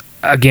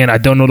 again, I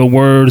don't know the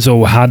words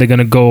or how they're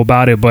gonna go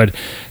about it, but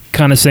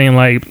kind of saying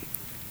like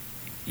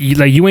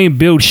you ain't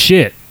built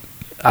shit.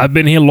 I've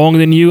been here longer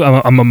than you.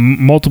 I'm a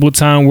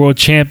multiple-time world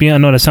champion. I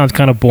know that sounds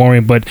kind of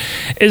boring, but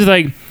it's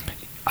like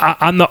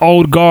I'm the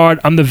old guard.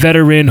 I'm the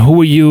veteran.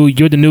 Who are you?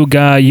 You're the new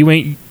guy.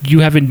 You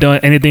haven't done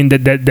anything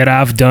that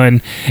I've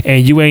done,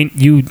 and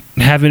you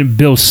haven't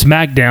built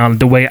SmackDown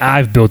the way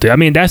I've built it. I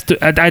mean, I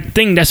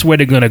think that's where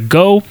they're gonna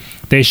go.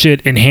 They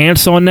should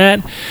enhance on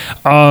that,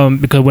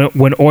 because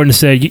when Orton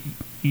said,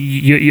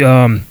 you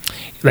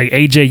like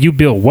AJ, you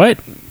built what?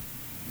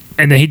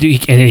 And then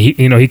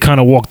he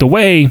kind of walked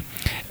away,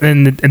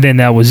 and then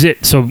that was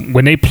it. So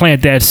when they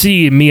plant that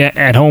seed, me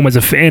at home as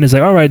a fan is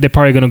like, all right, they're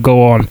probably gonna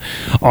go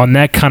on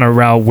that kind of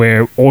route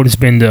where Orton's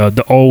been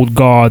the old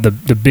guard,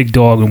 the big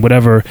dog and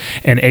whatever,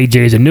 and AJ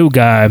is a new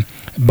guy.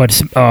 But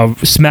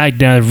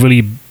SmackDown is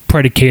really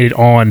predicated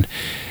on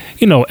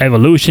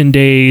Evolution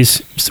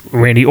days,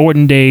 Randy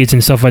Orton days,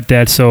 and stuff like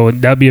that. So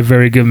that'd be a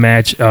very good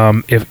match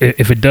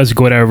if it does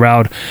go that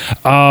route.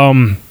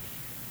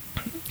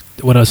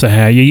 What else I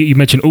had? You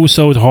mentioned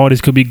Usos,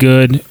 Hardys could be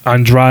good.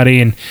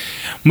 Andrade and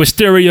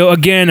Mysterio.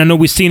 Again, I know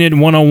we've seen it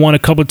one-on-one a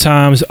couple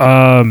times.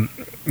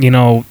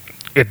 If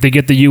they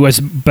get the U.S.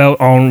 belt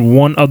on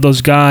one of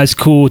those guys,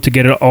 cool. To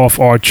get it off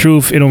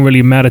R-Truth, it don't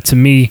really matter to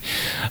me.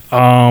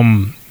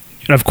 And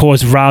of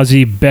course,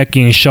 Rousey,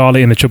 Becky, and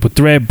Charlotte in the triple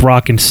threat.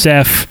 Brock and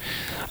Seth.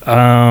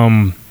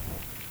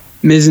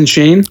 Miz and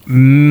Shane.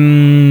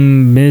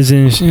 Miz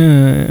and it's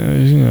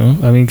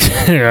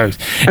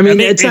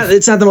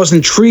not the most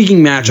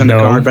intriguing match on the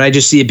card, but I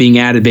just see it being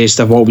added based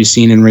off what we've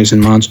seen in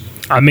recent months.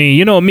 I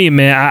mean, me,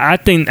 man. I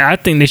think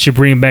they should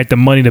bring back the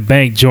Money in the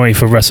Bank joint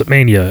for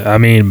WrestleMania. I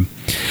mean,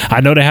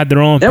 I know they have their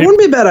own. That wouldn't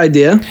be a bad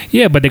idea.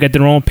 Yeah, but they got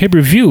their own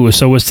pay-per-view,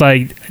 so it's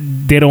like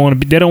they don't want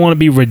to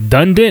be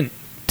redundant.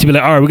 To be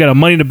like, all right, we got a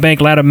Money in the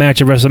Bank ladder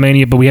match at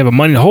WrestleMania, but we have a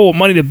whole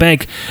Money in the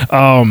Bank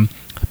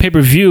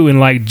pay-per-view in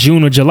like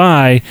June or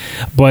July.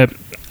 But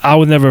I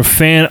was never a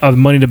fan of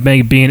Money in the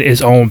Bank being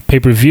its own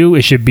pay-per-view.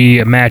 It should be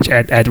a match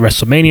at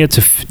WrestleMania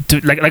to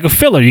like a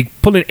filler. You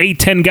pull in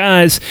 8-10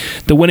 guys,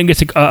 the winner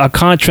gets a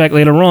contract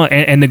later on,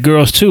 and the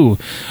girls too.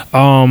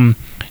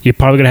 You're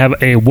probably gonna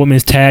have a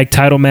women's tag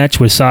title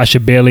match with Sasha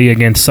Bailey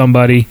against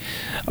somebody.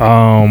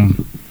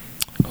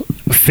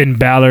 Finn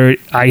Balor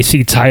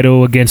IC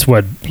title against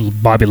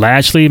Bobby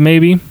Lashley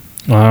maybe.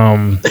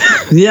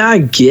 Yeah, I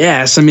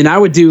guess. I mean, I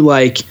would do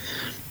like,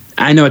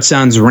 I know it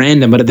sounds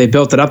random, but if they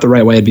built it up the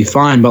right way, it'd be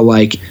fine. But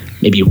like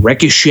maybe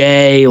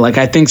Ricochet, like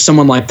I think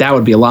someone like that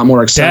would be a lot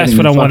more exciting. That's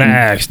what I want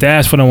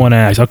to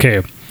ask.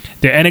 Okay,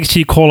 the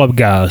NXT call-up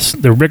guys,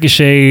 the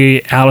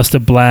Ricochet,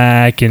 Aleister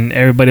Black, and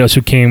everybody else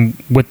who came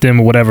with them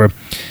or whatever,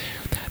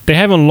 they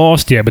haven't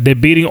lost yet, but they're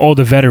beating all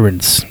the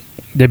veterans.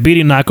 They're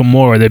beating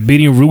Nakamura. They're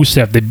beating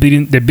Rusev. They're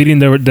beating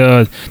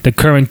the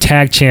current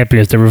tag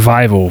champions, the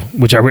Revival,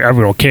 which I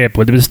really don't care,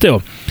 but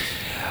still.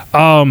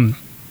 Are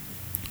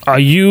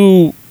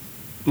you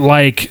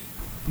like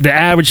the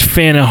average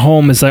fan at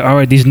home is like, all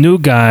right, these new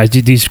guys,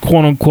 these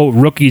quote unquote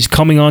rookies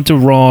coming onto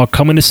Raw,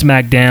 coming to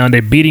SmackDown,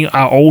 they're beating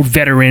our old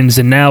veterans,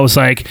 and now it's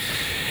like,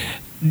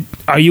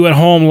 are you at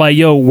home like,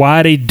 yo,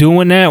 why are they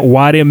doing that?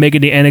 Why are they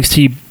making the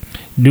NXT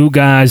new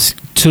guys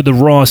to the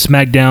Raw,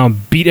 SmackDown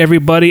beat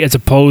everybody as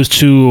opposed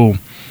to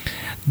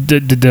the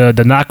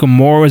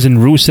Nakamuras and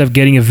Rusev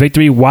getting a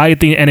victory? Why do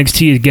you think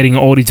NXT is getting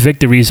all these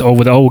victories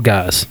over the old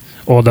guys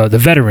or the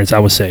veterans, I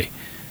would say?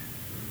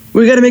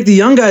 We got to make the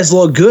young guys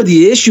look good.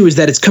 The issue is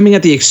that it's coming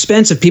at the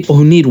expense of people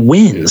who need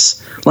wins.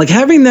 Like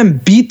having them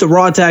beat the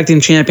Raw Tag Team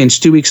Champions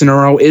 2 weeks in a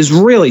row is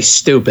really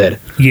stupid.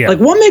 Yeah. Like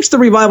what makes the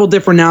Revival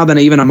different now than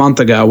even a month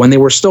ago when they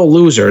were still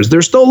losers?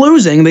 They're still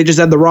losing. They just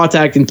had the Raw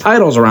Tag Team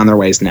titles around their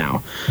waist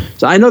now.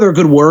 So I know they're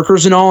good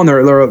workers and all, and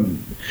they're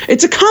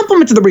it's a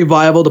compliment to the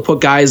Revival to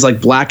put guys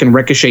like Black and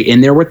Ricochet in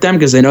there with them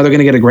because they know they're going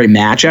to get a great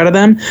match out of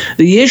them.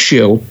 The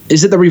issue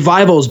is that the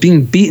Revival is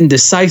being beaten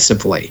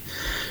decisively.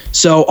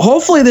 So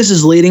hopefully this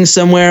is leading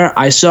somewhere.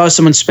 I saw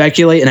someone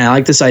speculate, and I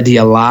like this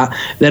idea a lot,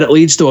 that it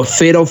leads to a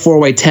fatal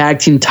 4-way tag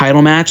team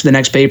title match the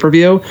next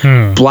pay-per-view.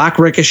 Black,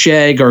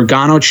 Ricochet,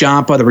 Gargano,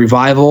 Ciampa, the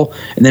Revival,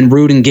 and then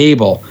Rude and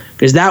Gable.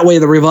 Because that way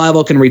the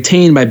Revival can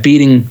retain by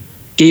beating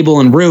Gable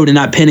and Rude and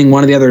not pinning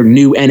one of the other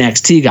new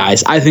NXT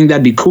guys. I think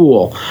that'd be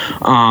cool.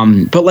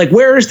 But like,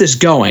 where is this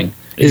going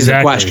is the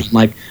question.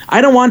 Like,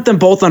 I don't want them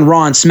both on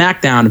Raw and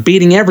SmackDown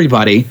beating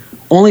everybody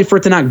only for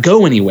it to not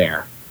go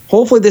anywhere.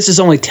 Hopefully this is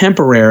only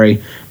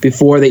temporary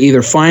before they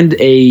either find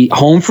a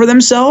home for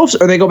themselves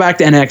or they go back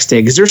to NXT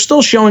because they're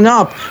still showing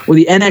up with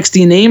the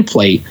NXT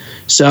nameplate.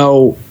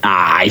 So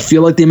I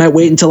feel like they might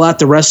wait until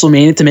after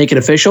WrestleMania to make it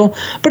official.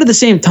 But at the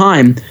same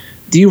time,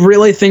 do you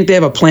really think they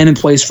have a plan in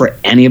place for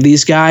any of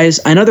these guys?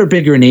 I know they're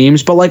bigger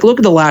names, but like look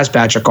at the last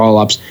batch of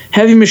call-ups.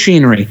 Heavy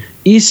Machinery,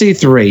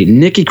 EC3,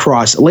 Nikki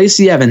Cross,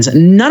 Lacey Evans.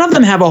 None of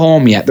them have a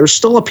home yet. They're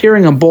still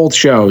appearing on both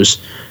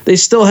shows. They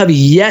still have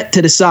yet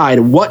to decide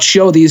what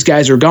show these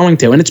guys are going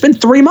to. And it's been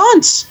 3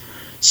 months.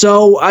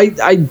 So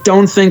I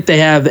don't think they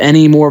have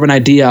any more of an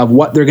idea of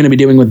what they're going to be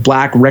doing with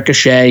Black,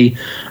 Ricochet,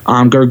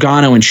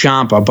 Gargano, and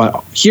Ciampa.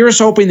 But here's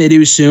hoping they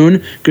do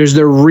soon because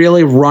they're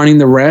really running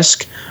the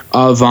risk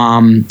of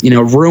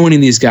ruining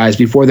these guys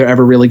before they're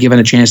ever really given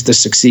a chance to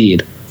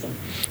succeed.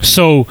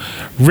 So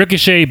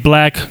Ricochet,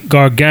 Black,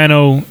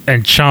 Gargano,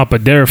 and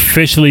Ciampa, they're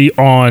officially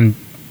on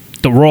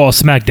the Raw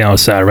SmackDown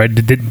side, right?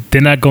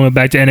 They're not going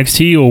back to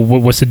NXT, or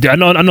what's the deal? I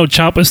know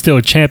Ciampa's still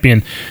a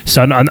champion,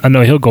 so I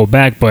know he'll go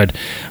back, but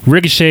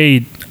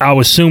Ricochet, I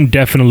would assume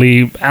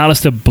definitely.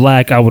 Aleister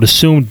Black, I would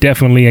assume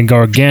definitely, and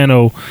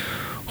Gargano,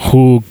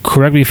 who,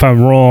 correct me if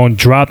I'm wrong,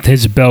 dropped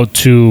his belt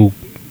to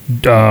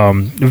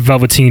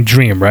Velveteen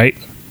Dream, right?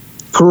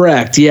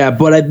 Correct, yeah,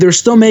 but they're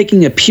still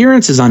making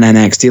appearances on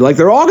NXT. Like,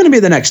 they're all going to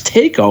be the next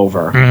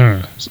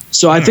TakeOver.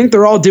 So I think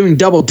they're all doing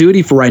double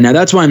duty for right now.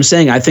 That's why I'm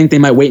saying I think they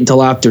might wait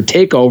until after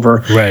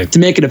TakeOver to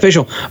make it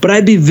official. But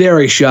I'd be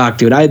very shocked,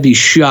 dude. I'd be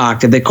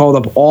shocked if they called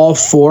up all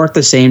four at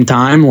the same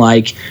time.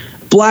 Like,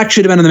 Black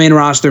should have been on the main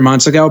roster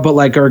months ago, but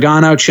like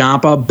Gargano,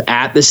 Ciampa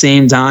at the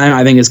same time,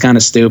 I think is kind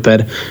of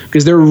stupid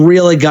because they're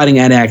really gutting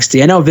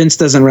NXT. I know Vince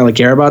doesn't really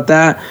care about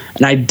that,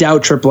 and I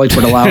doubt Triple H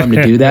would allow him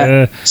to do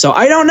that. So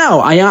I don't know.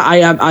 I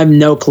have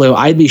no clue.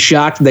 I'd be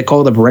shocked if they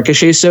called up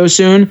Ricochet so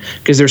soon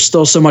because there's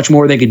still so much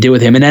more they could do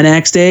with him in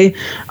NXT.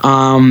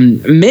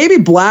 Maybe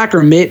Black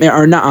or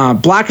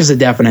not. Black is a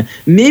definite.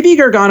 Maybe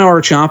Gargano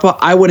or Ciampa.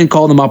 I wouldn't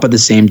call them up at the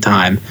same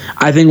time.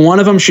 I think one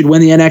of them should win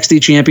the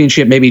NXT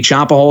championship. Maybe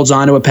Ciampa holds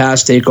on to it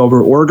past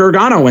TakeOver, or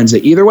Gargano wins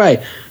it. Either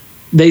way,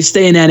 they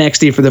stay in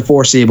NXT for the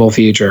foreseeable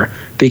future,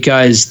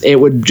 because it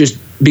would just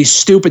be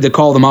stupid to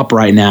call them up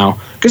right now,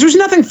 because there's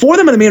nothing for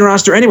them in the main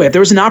roster anyway. If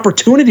there was an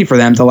opportunity for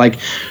them to like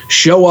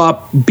show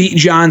up, beat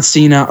John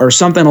Cena or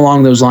something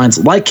along those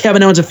lines, like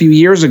Kevin Owens a few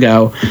years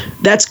ago,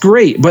 that's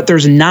great. But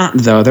there's not,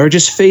 though. They're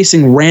just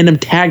facing random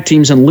tag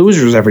teams and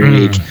losers every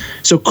week.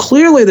 So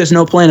clearly there's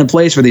no plan in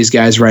place for these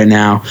guys right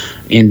now,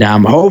 and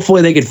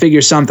hopefully they can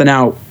figure something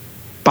out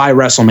by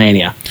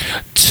WrestleMania.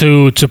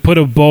 To put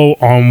a bow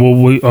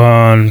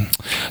on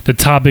the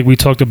topic we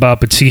talked about,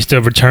 Batista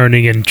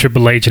returning and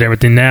Triple H and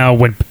everything. Now,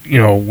 when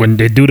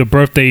they do the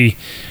birthday,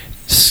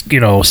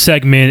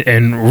 segment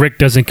and Rick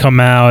doesn't come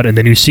out, and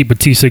then you see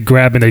Batista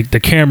grabbing the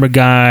camera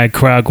guy,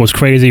 crowd goes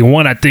crazy.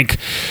 One, I think,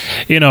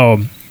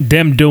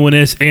 them doing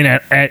this in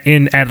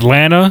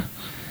Atlanta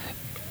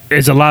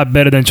is a lot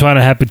better than trying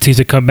to have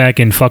Batista come back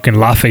in fucking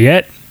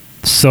Lafayette.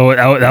 So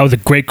that was a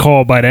great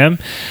call by them.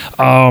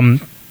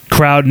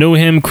 Crowd knew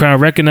him.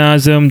 Crowd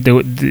recognized him. They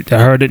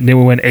heard it. They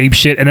went ape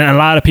shit. And then a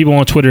lot of people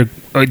on Twitter,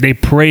 they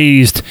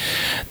praised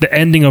the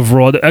ending of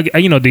Raw.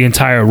 The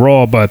entire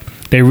Raw, but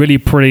they really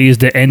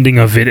praised the ending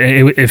of it.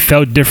 It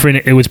felt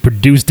different. It was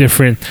produced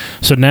different.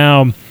 So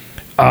now,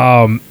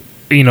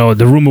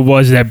 the rumor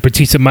was that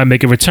Batista might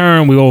make a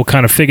return. We all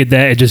kind of figured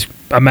that. It's just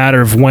a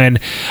matter of when.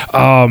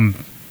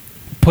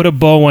 Put a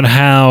bow on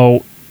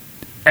how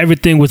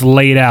everything was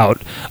laid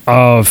out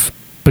of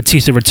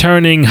Batista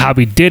returning, how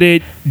he did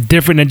it,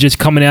 different than just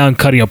coming out and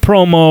cutting a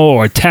promo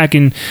or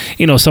attacking,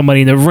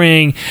 somebody in the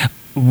ring.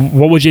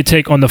 What was your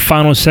take on the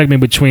final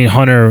segment between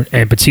Hunter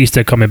and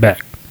Batista coming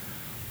back?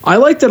 I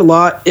liked it a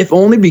lot, if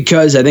only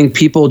because I think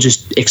people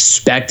just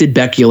expected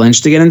Becky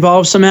Lynch to get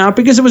involved somehow,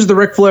 because it was the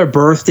Ric Flair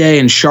birthday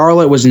and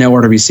Charlotte was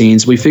nowhere to be seen.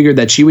 So we figured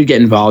that she would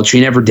get involved. She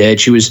never did.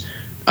 She was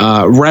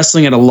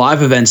wrestling at a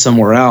live event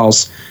somewhere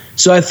else.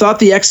 So I thought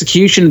the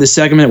execution of the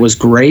segment was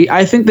great.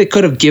 I think they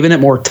could have given it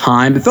more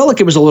time. It felt like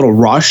it was a little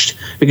rushed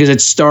because it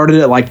started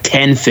at like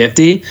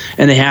 10:50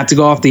 and they had to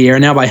go off the air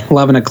now by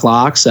 11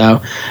 o'clock. So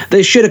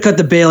they should have cut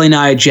the Bayley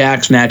Nia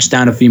Jax match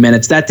down a few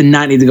minutes. That did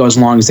not need to go as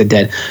long as it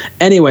did.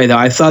 Anyway, though,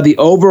 I thought the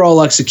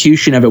overall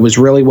execution of it was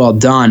really well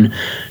done.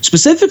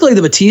 Specifically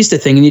the Batista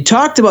thing. And you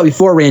talked about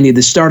before, Randy, at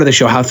the start of the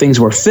show, how things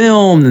were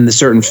filmed and the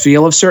certain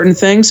feel of certain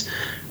things.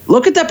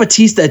 Look at that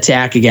Batista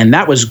attack again.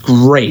 That was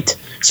great.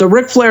 So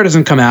Ric Flair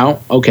doesn't come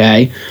out,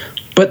 okay,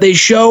 but they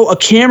show a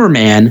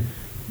cameraman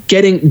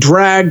getting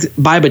dragged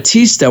by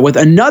Batista with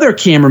another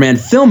cameraman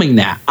filming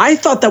that. I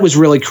thought that was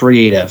really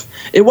creative.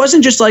 It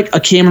wasn't just like a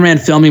cameraman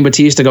filming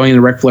Batista going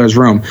into Ric Flair's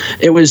room.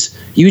 It was,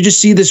 you just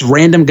see this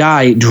random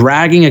guy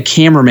dragging a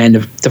cameraman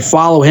to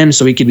follow him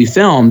so he could be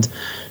filmed,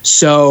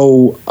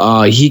 so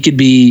he could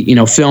be,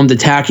 filmed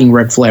attacking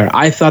Ric Flair.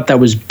 I thought that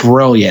was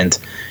brilliant.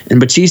 And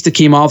Batista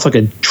came off like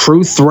a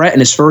true threat in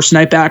his first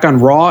night back on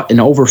Raw in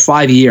over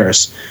 5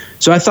 years.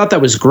 So I thought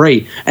that was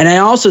great. And I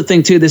also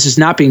think, too, this is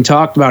not being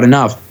talked about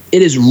enough.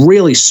 It is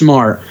really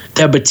smart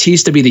to have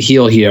Batista be the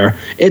heel here.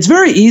 It's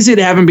very easy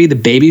to have him be the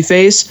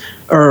babyface,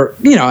 or,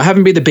 have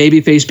him be the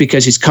babyface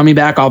because he's coming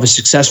back off a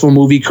successful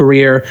movie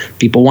career.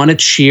 People want to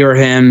cheer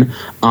him.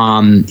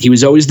 He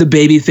was always the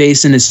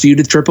babyface in his feud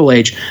with Triple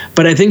H.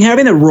 But I think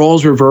having the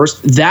roles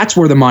reversed, that's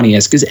where the money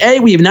is. Because, A,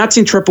 we have not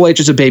seen Triple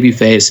H as a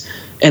babyface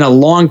in a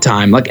long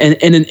time. Like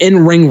in an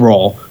in-ring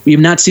role, we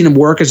have not seen him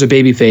work as a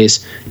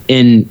babyface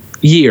in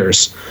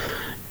years.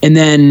 And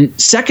then,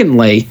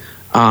 secondly,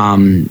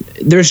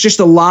 there's just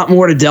a lot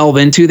more to delve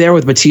into there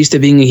with Batista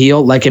being a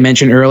heel. Like I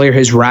mentioned earlier,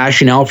 his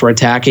rationale for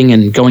attacking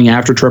and going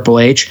after Triple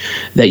H,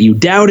 that you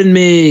doubted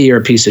me, you're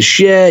a piece of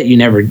shit, you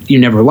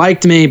never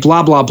liked me,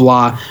 blah, blah,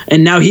 blah.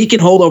 And now he can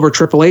hold over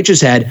Triple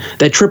H's head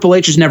that Triple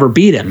H has never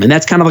beat him. And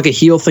that's kind of like a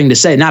heel thing to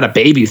say, not a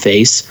baby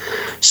face.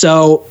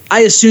 So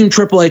I assume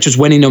Triple H is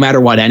winning no matter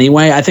what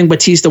anyway. I think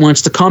Batista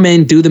wants to come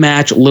in, do the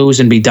match, lose,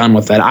 and be done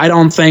with it. I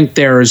don't think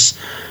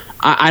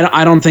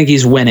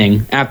he's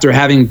winning after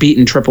having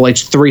beaten Triple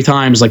H 3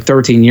 times like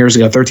 14 years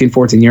ago.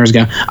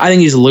 I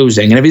think he's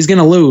losing. And if he's going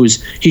to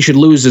lose, he should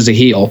lose as a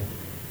heel.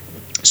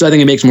 So I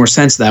think it makes more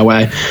sense that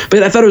way.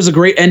 But I thought it was a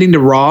great ending to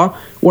Raw.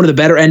 One of the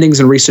better endings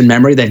in recent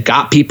memory that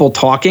got people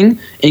talking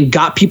and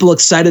got people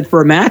excited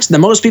for a match that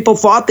most people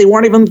thought they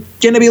weren't even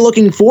going to be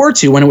looking forward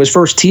to when it was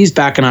first teased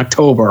back in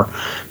October.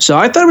 So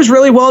I thought it was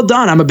really well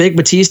done. I'm a big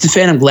Batista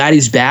fan. I'm glad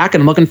he's back.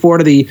 And I'm looking forward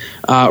to the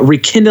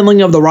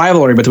rekindling of the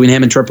rivalry between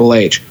him and Triple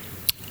H.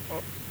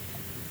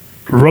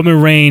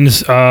 Roman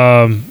Reigns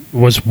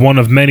was one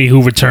of many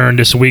who returned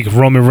this week.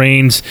 Roman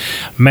Reigns,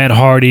 Matt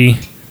Hardy,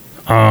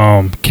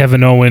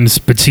 Kevin Owens,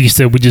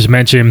 Batista, we just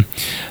mentioned.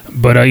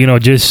 But,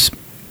 just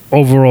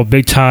overall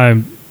big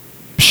time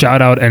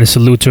shout out and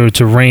salute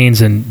to Reigns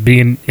and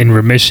being in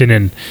remission.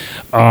 And,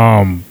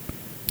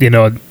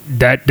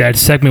 that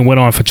segment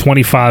went on for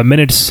 25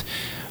 minutes,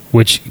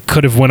 which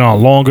could have went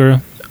on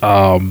longer.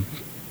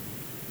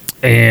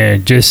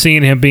 And just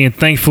seeing him being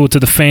thankful to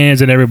the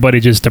fans and everybody,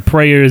 just the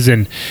prayers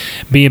and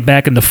being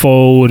back in the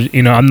fold.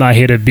 I'm not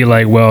here to be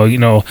like, well,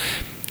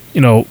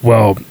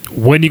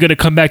 when you going to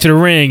come back to the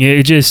ring?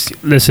 It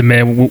just, listen,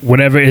 man,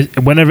 whenever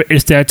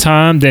it's that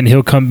time, then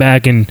he'll come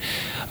back and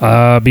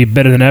be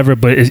better than ever.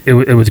 But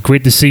it was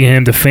great to see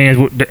him. The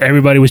fans,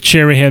 everybody was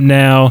cheering him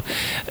now.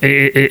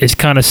 It's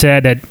kind of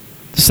sad that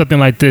something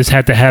like this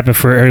had to happen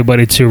for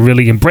everybody to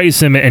really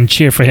embrace him and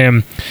cheer for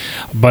him.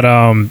 But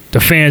the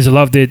fans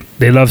loved it.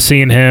 They loved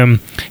seeing him.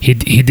 He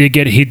did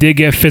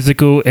get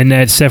physical in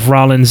that Seth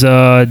Rollins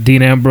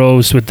Dean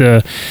Ambrose with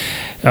the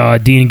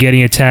Dean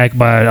getting attacked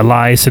by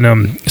Elias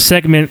in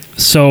segment.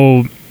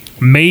 So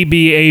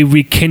maybe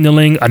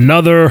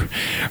another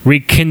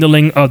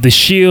rekindling of the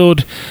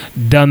Shield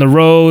down the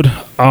road.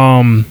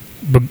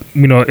 But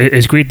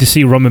it's great to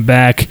see Roman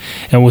back,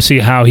 and we'll see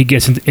how he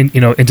gets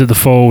into the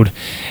fold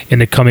in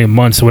the coming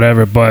months or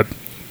whatever. But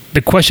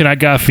the question I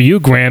got for you,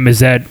 Graham, is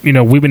that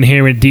we've been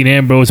hearing Dean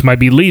Ambrose might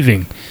be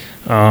leaving.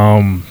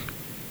 Does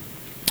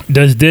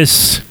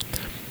this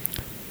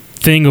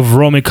thing of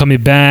Roman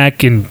coming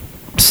back and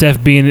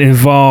Seth being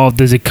involved,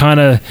 do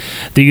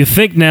you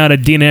think now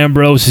that Dean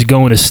Ambrose is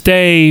going to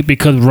stay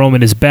because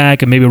Roman is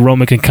back, and maybe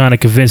Roman can kind of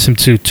convince him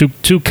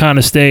to kind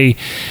of stay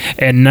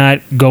and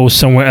not go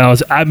somewhere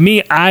else? I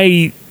mean,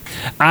 I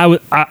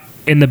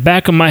in the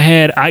back of my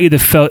head, I either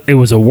felt it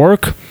was a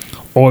work,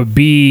 or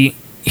B,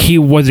 he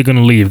wasn't going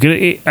to leave.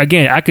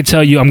 Again, I could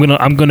tell you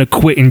I'm gonna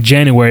quit in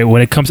January.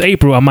 When it comes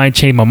April, I might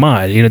change my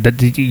mind.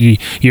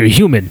 You're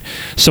human.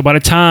 So by the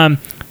time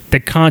the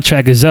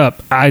contract is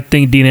up, I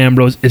think Dean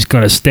Ambrose is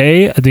going to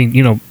stay. I think,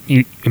 you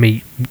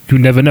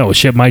never know.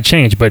 Shit might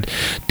change. But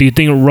do you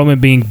think Roman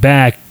being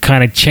back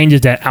kind of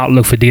changes that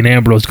outlook for Dean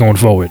Ambrose going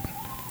forward?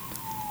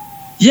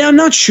 Yeah, I'm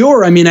not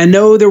sure. I mean, I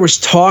know there was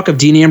talk of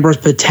Dean Ambrose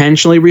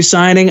potentially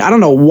resigning. I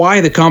don't know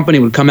why the company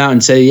would come out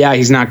and say, yeah,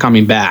 he's not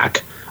coming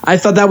back. I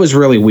thought that was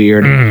really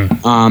weird.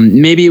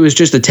 Maybe it was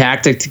just a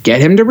tactic to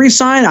get him to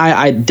resign.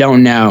 I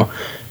don't know.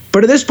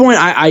 But at this point,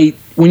 I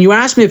when you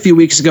asked me a few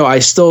weeks ago, I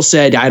still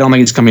said I don't think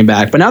he's coming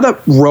back. But now that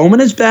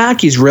Roman is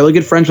back, he's really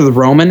good friends with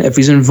Roman. If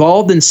he's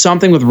involved in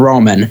something with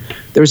Roman,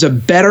 there's a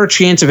better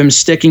chance of him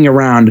sticking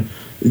around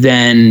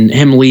than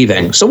him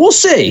leaving. So we'll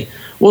see.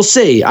 We'll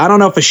see. I don't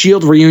know if a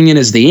Shield reunion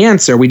is the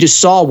answer. We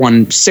just saw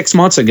one 6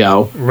 months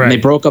ago, right, and they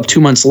broke up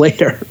 2 months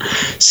later.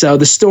 So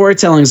the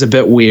storytelling is a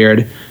bit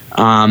weird.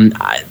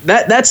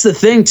 That's the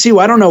thing too.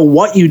 I don't know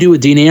what you do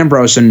with Dean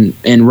Ambrose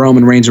and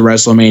Roman Reigns at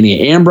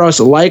WrestleMania. Ambrose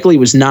likely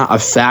was not a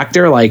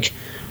factor.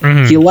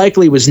 He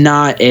likely was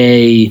not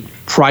a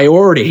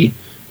priority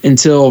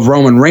until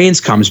Roman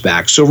Reigns comes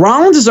back. So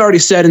Rollins is already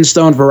set in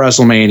stone for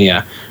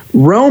WrestleMania.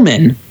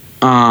 Roman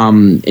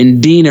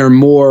and Dean are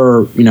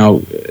more,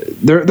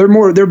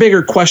 they're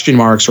bigger question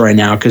marks right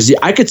now, because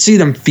I could see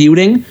them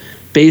feuding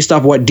based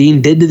off what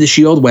Dean did to the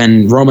Shield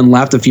when Roman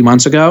left a few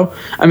months ago.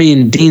 I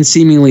mean, Dean's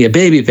seemingly a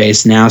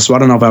babyface now, so I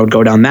don't know if I would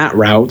go down that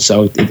route.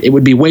 So it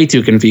would be way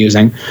too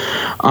confusing.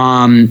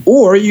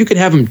 Or you could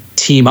have them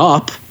team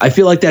up. I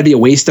feel like that'd be a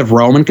waste of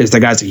Roman, because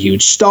the guy's a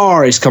huge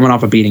star. He's coming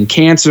off of beating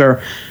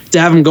cancer. To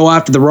have him go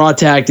after the Raw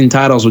Tag Team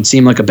titles would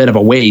seem like a bit of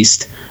a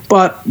waste.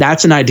 But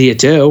that's an idea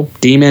too.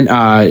 Dean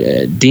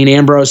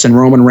Ambrose and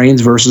Roman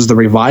Reigns versus the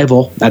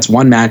Revival. That's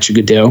one match you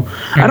could do.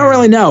 I don't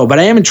really know, but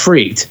I am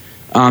intrigued.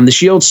 The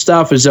Shield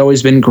stuff has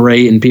always been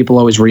great, and people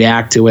always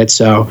react to it.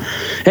 So,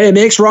 hey, it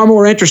makes Raw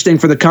more interesting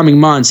for the coming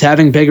months.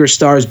 Having bigger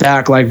stars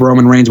back like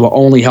Roman Reigns will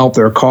only help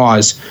their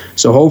cause.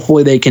 So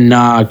hopefully they can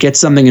get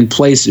something in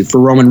place for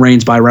Roman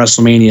Reigns by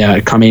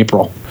WrestleMania come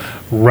April.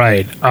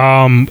 Right.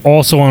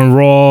 Also on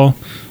Raw,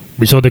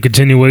 we saw the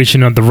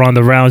continuation of the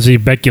Ronda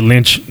Rousey, Becky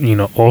Lynch,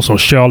 also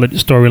Charlotte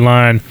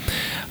storyline.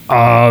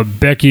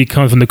 Becky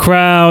comes from the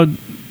crowd,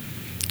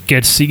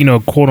 gets,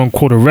 quote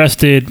unquote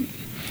arrested.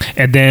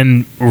 And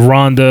then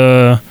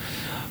Ronda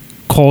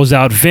calls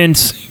out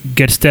Vince,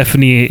 gets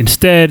Stephanie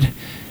instead,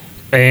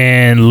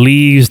 and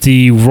leaves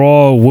the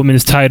Raw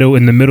Women's title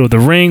in the middle of the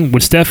ring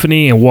with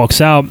Stephanie and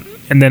walks out.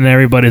 And then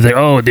everybody's like,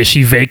 oh, did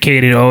she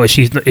vacate it? Oh, is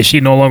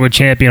she no longer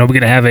champion? Are we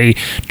going to have a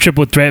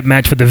triple threat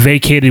match for the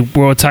vacated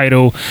world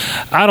title?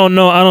 I don't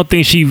know. I don't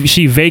think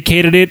she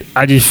vacated it.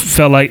 I just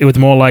felt like it was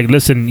more like,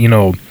 listen,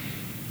 kind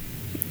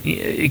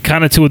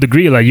of to a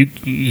degree, like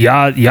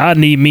y'all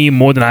need me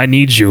more than I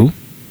need you.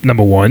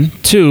 Number one.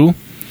 Two,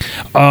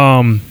 if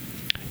I'm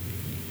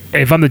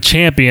the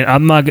champion,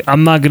 I'm not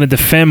gonna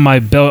defend my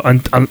belt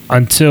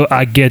until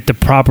I get the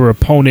proper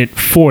opponent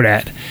for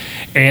that.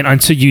 And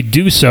until you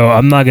do so,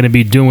 I'm not gonna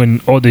be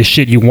doing all this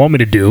shit you want me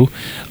to do.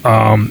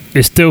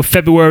 It's still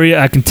February.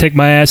 I can take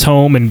my ass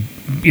home and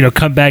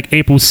come back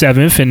April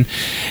 7th and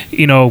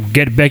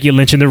get Becky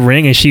Lynch in the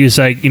ring, and she was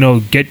like,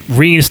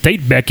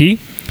 reinstate Becky.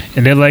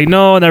 And they're like,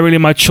 no, not really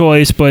my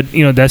choice, but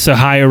that's a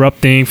higher up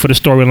thing for the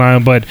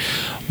storyline. But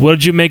what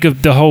did you make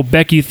of the whole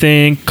Becky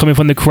thing coming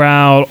from the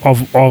crowd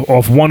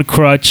off one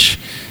crutch?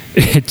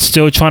 It's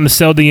still trying to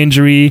sell the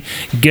injury,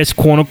 gets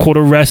quote unquote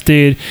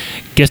arrested,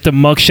 gets the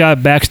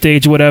mugshot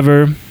backstage,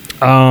 whatever.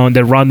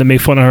 That Ronda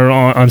made fun of her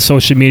on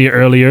social media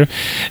earlier,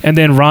 and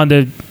then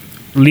Ronda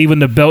leaving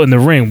the belt in the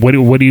ring. What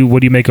do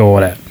you make of all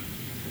that?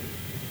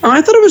 I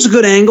thought it was a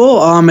good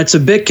angle. It's a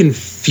bit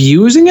confusing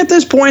confusing at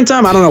this point in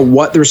time. I don't know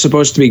what they're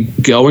supposed to be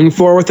going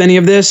for with any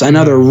of this. I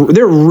know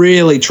they're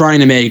really trying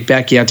to make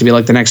Becky out to be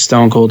like the next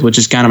Stone Cold, which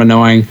is kind of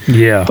annoying.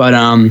 Yeah. But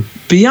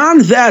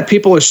beyond that,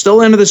 people are still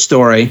into the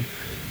story.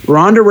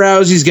 Ronda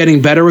Rousey's getting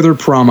better with her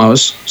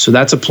promos, so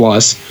that's a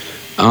plus.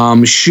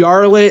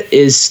 Charlotte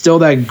is still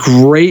that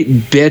great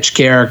bitch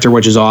character,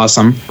 which is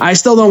awesome. I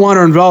still don't want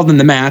her involved in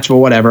the match, but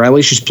whatever. At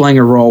least she's playing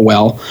her role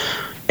well.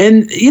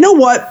 And you know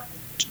what?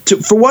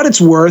 For what it's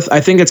worth,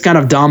 I think it's kind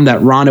of dumb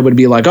that Ronda would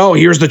be like, oh,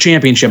 here's the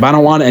championship. I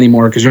don't want it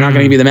anymore because you're not going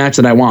to give me the match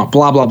that I want,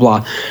 blah, blah,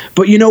 blah.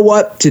 But you know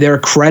what? To their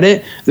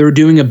credit, they're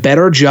doing a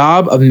better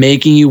job of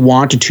making you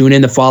want to tune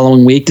in the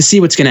following week to see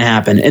what's going to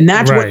happen. And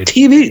that's what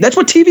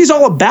TV is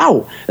all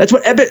about. That's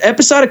what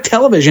episodic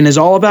television is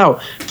all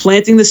about,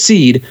 planting the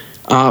seed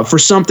for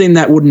something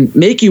that wouldn't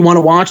make you want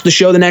to watch the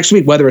show the next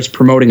week, whether it's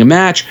promoting a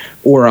match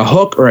or a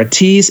hook or a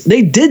tease.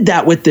 They did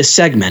that with this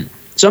segment.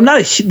 So I'm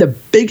not the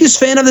biggest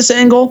fan of this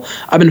angle.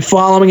 I've been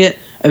following it.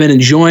 I've been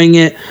enjoying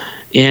it.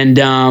 And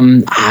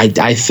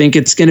I think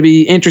it's going to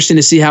be interesting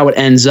to see how it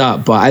ends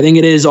up. But I think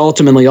it is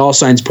ultimately all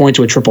signs point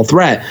to a triple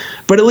threat.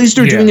 But at least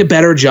they're doing a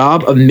better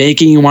job of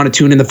making you want to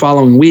tune in the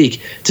following week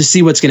to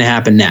see what's going to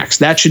happen next.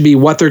 That should be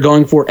what they're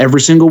going for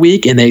every single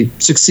week, and they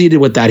succeeded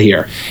with that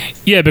here.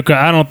 Yeah, because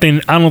I don't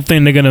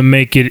think they're going to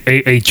make it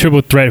a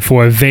triple threat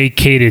for a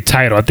vacated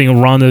title. I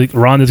think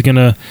Ronda's going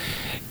to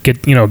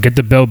get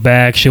the belt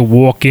back. She'll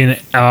walk in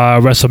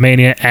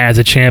WrestleMania as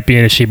a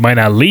champion, and she might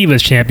not leave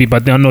as champion,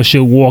 but I know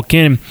she'll walk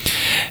in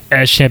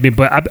as champion.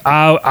 But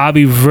I'll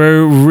be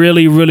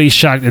really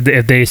shocked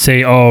if they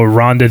say, "Oh,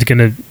 Ronda's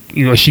gonna,"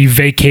 she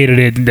vacated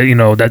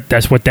it.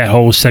 That's what that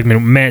whole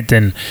segment meant,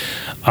 and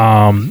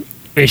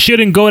it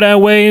shouldn't go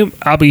that way.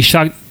 I'll be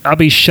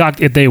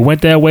shocked if they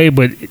went that way.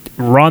 But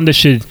Ronda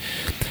should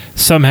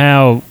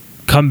somehow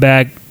come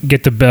back,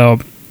 get the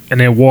belt, and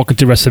then walk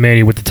into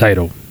WrestleMania with the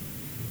title.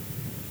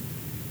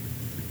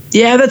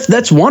 Yeah,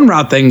 that's one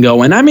route they can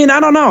go in. I mean, I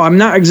don't know. I'm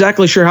not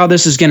exactly sure how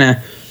this is going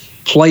to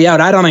play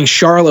out. I don't think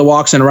Charlotte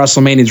walks into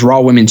WrestleMania as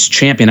Raw Women's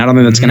Champion. I don't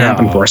think that's going to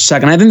happen for a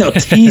second. I think they'll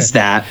tease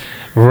that.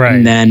 Right.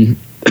 And then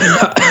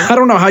I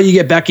don't know how you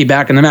get Becky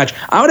back in the match.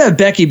 I would have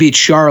Becky beat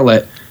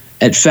Charlotte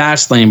at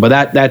Fastlane, but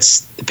that's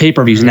the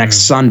pay-per-view's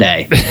next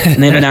Sunday.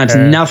 And they've announced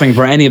nothing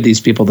for any of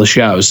these people to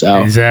show.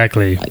 So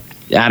exactly.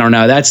 I don't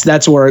know.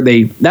 That's where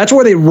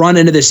they run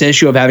into this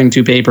issue of having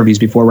two pay-per-views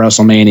before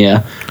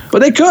WrestleMania.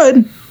 But they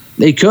could.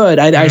 They could.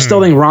 I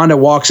still think Ronda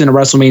walks into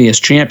WrestleMania as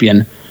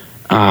champion.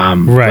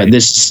 Right. But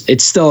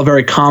it's still a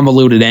very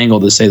convoluted angle,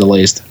 to say the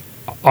least.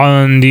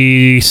 On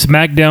the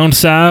SmackDown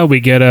side, we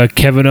get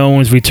Kevin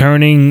Owens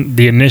returning.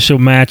 The initial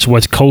match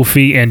was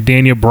Kofi and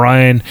Daniel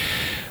Bryan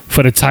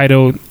for the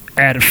title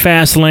at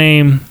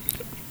Fastlane.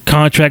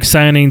 Contract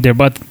signing.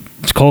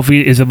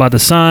 Kofi is about to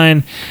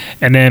sign,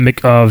 and then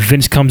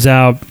Vince comes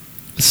out,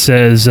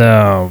 says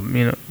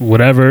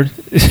whatever.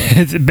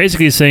 It's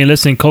basically saying,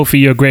 listen,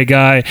 Kofi, you're a great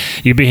guy,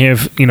 you've been here,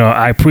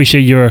 I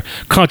appreciate your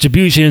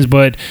contributions,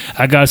 but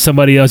I got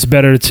somebody else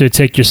better to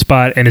take your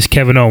spot, and it's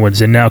Kevin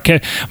Owens. And now,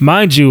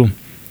 mind you,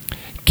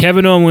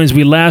 Kevin Owens,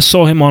 we last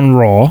saw him on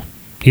Raw.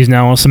 He's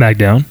now on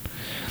SmackDown.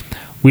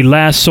 We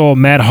last saw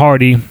Matt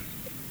Hardy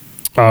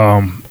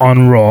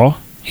on Raw.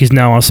 He's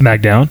now on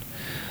SmackDown.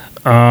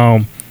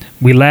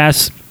 We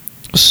last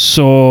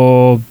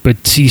saw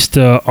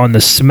Batista on the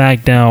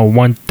SmackDown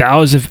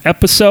 1000th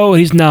episode.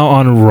 He's now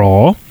on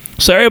Raw.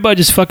 So everybody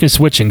just fucking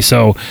switching.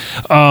 So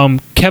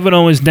Kevin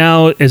Owens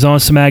now is on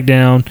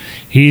SmackDown.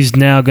 He's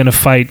now going to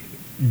fight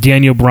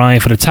Daniel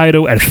Bryan for the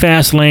title at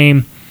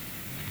Fastlane.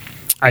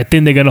 I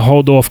think they're going to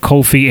hold off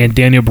Kofi and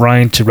Daniel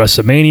Bryan to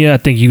WrestleMania. I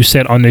think you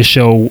said on this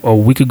show a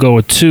week ago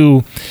or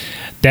two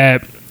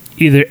that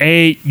either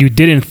A, you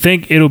didn't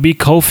think it'll be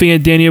Kofi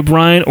and Daniel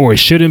Bryan, or it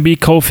shouldn't be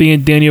Kofi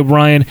and Daniel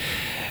Bryan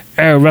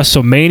at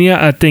WrestleMania.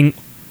 I think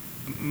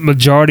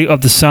majority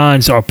of the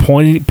signs are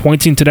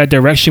pointing to that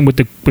direction, with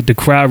the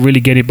crowd really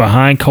getting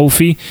behind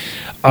Kofi.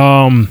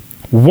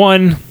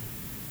 One,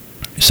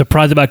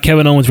 surprised about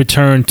Kevin Owens'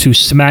 return to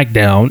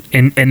SmackDown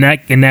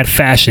in that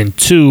fashion.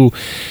 Two,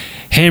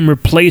 him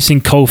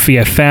replacing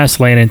Kofi at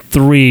Fastlane. And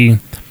three,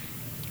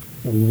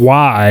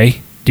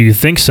 why do you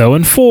think so?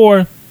 And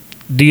four,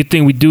 do you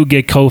think we do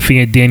get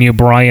Kofi and Daniel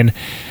Bryan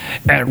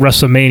at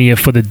WrestleMania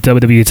for the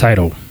WWE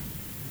title?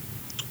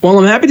 Well,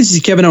 I'm happy to see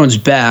Kevin Owens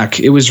back.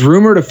 It was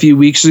rumored a few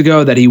weeks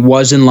ago that he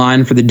was in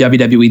line for the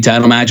WWE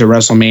title match at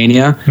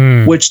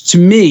WrestleMania, which to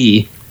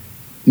me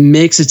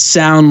makes it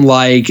sound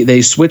like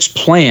they switched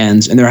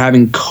plans and they're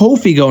having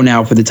Kofi go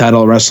now for the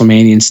title at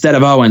WrestleMania instead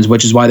of Owens,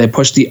 which is why they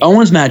pushed the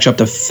Owens match up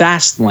to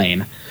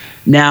Fastlane.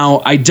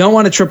 Now, I don't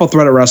want a triple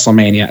threat at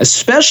WrestleMania,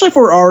 especially if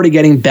we're already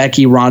getting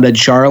Becky, Ronda, and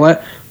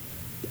Charlotte.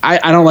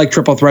 I don't like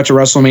triple threats at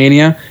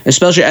WrestleMania,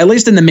 especially at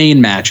least in the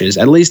main matches,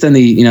 at least in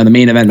the the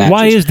main event matches.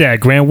 Why is that,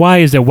 Grant? Why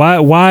is that?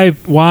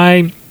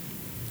 Why?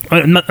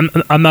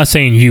 I'm not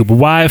saying you, but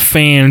why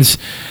fans?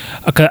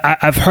 Okay,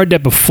 I've heard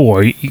that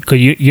before. Because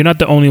you're not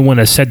the only one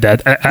that said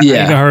that. I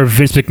even heard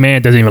Vince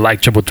McMahon doesn't even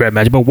like triple threat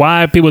match. But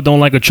why people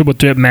don't like a triple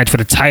threat match for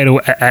the title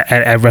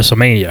at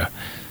WrestleMania?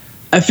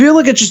 I feel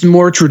like it's just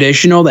more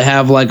traditional to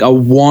have like a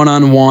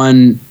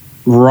one-on-one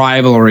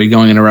rivalry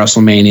going into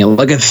WrestleMania,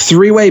 like a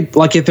three-way,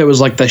 like if it was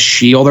like the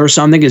Shield or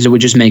something, because it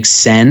would just make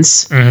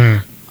sense.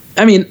 Mm-hmm.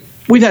 I mean,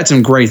 we've had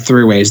some great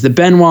three-ways. The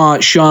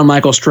Benoit, Shawn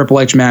Michaels, Triple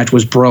H match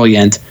was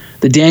brilliant.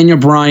 The Daniel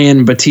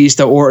Bryan,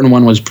 Batista, Orton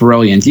one was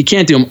brilliant. You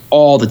can't do them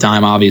all the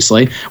time,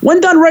 obviously. When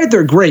done right,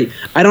 they're great.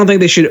 I don't think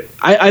they should.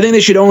 I think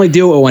they should only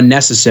do it when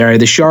necessary.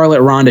 The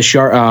Charlotte, Ronda,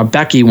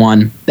 Becky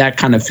one, that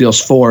kind of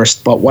feels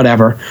forced, but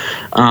whatever.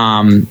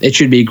 It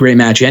should be a great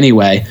match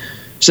anyway.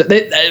 So,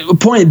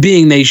 point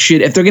being, they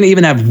should. If they're going to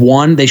even have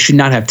one, they should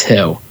not have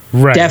two.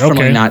 Right.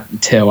 Definitely not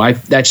two.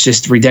 That's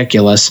just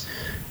ridiculous.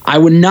 I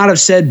would not have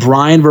said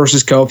Bryan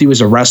versus Kofi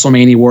was a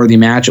WrestleMania worthy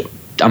match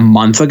a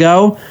month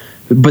ago.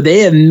 But they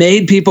have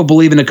made people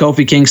believe in a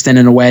Kofi Kingston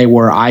in a way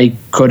where I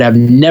could have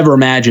never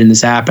imagined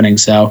this happening.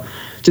 So,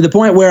 to the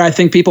point where I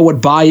think people would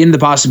buy into the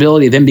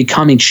possibility of him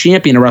becoming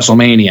champion of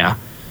WrestleMania.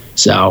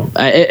 So,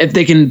 if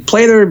they can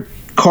play their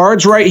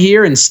cards right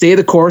here and stay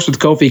the course with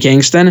Kofi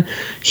Kingston,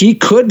 he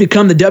could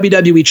become the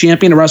WWE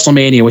champion of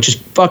WrestleMania, which is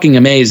fucking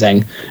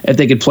amazing if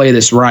they could play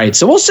this right.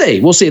 So, we'll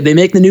see. We'll see. If they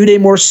make the New Day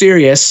more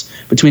serious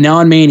between now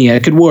and Mania,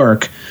 it could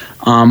work.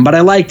 But I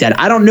like that.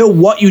 I don't know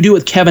what you do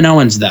with Kevin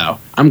Owens, though.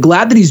 I'm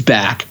glad that he's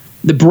back.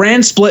 The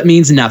brand split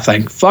means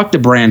nothing. Fuck the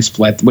brand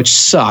split, which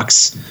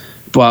sucks,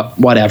 but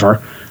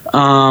whatever.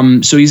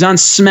 So he's on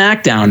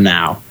SmackDown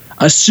now.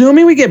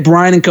 Assuming we get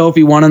Bryan and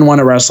Kofi one-on-one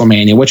at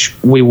WrestleMania, which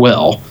we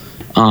will.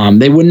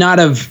 They would not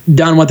have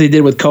done what they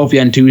did with Kofi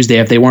on Tuesday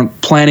if they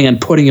weren't planning on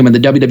putting him in the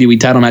WWE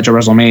title match at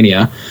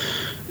WrestleMania.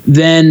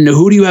 Then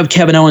who do you have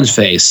Kevin Owens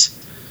face?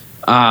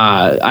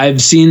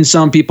 I've seen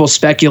some people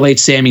speculate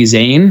Sami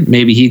Zayn.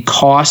 Maybe he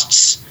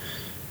costs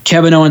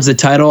Kevin Owens the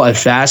title at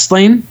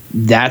Fastlane.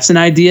 That's an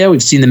idea.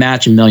 We've seen the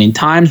match a million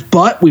times,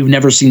 but we've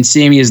never seen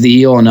Sami as the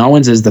heel and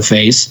Owens as the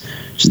face.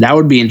 So that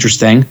would be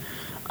interesting.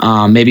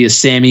 Maybe a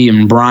Sami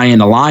and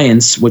Bryan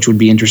alliance, which would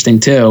be interesting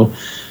too.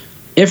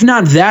 If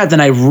not that,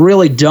 then I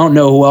really don't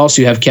know who else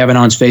you have Kevin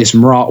Owens face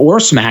from Raw or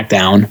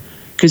SmackDown,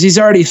 because he's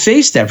already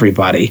faced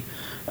everybody.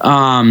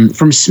 From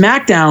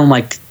SmackDown,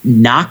 like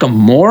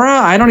Nakamura,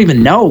 I don't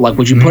even know. Like,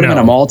 would you put him in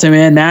a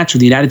multi-man match with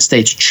the United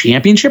States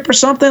Championship or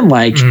something?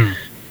 Like,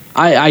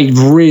 I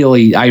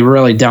really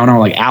don't know.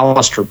 Like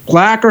Aleister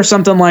Black or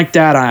something like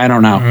that. I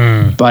don't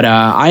know. But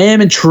I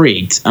am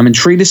intrigued. I'm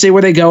intrigued to see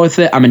where they go with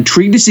it. I'm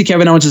intrigued to see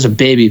Kevin Owens as a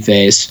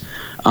babyface.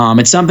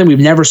 It's something we've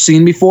never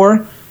seen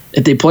before.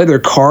 If they play their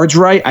cards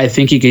right, I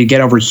think he could get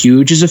over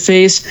huge as a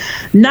face.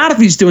 Not if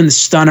he's doing the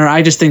stunner.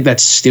 I just think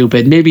that's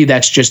stupid. Maybe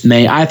that's just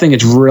me. I think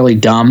it's really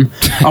dumb.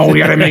 Oh, we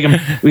gotta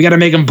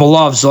make him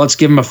beloved, so let's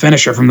give him a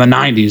finisher from the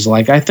 '90s.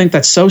 Like, I think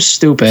that's so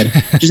stupid.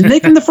 Just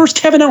make him the first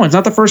Kevin Owens,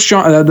 not the first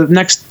the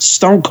next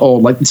Stone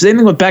Cold. Like, same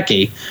thing with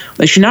Becky.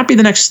 They should not be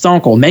the next Stone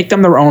Cold. Make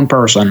them their own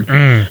person.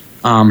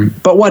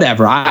 But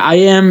whatever. I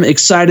am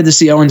excited to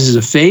see Owens as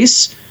a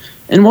face.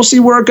 And we'll see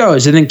where it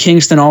goes. I think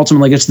Kingston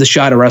ultimately gets the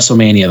shot at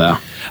WrestleMania, though.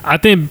 I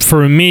think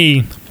for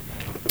me,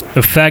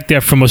 the fact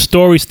that from a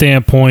story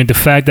standpoint, the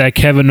fact that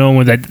Kevin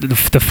Owens,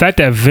 the fact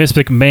that Vince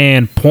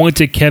McMahon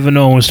pointed Kevin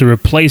Owens to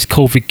replace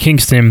Kofi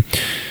Kingston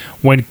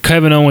when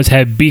Kevin Owens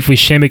had beef with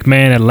Shane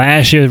McMahon at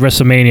last year's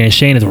WrestleMania, and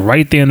Shane is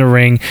right there in the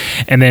ring,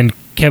 and then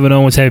Kevin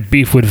Owens had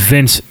beef with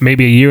Vince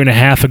maybe a year and a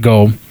half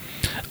ago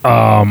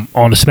on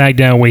the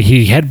SmackDown where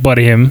he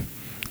headbutted him,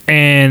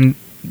 and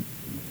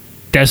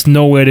that's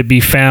nowhere to be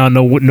found,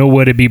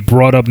 nowhere to be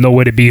brought up,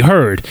 nowhere to be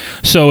heard.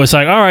 So it's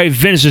like, all right,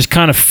 Vince just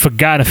kind of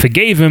forgot and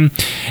forgave him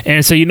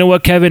and said, you know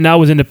what, Kevin, that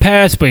was in the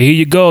past, but here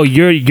you go.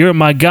 You're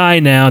my guy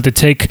now to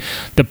take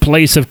the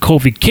place of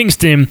Kofi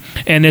Kingston.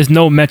 And there's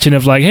no mention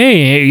of like,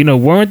 hey,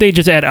 weren't they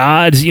just at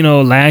odds,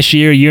 last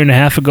year, a year and a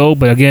half ago?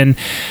 But again,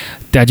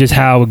 that's just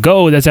how it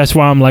goes. That's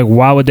why I'm like,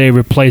 why would they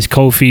replace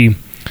Kofi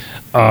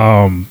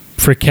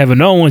for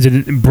Kevin Owens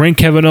and bring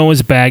Kevin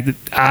Owens back?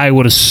 I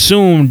would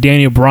assume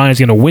Daniel Bryan is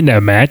going to win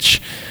that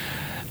match.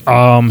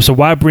 So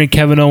why bring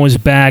Kevin Owens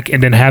back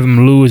and then have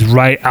him lose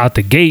right out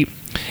the gate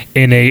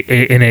in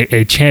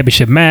a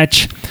championship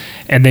match,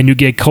 and then you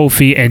get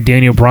Kofi and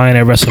Daniel Bryan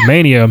at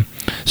WrestleMania?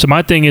 So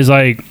my thing is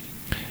like,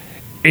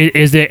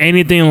 is there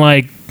anything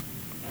like,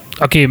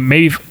 okay,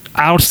 maybe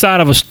outside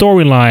of a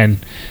storyline,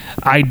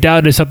 I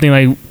doubt there's something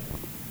like,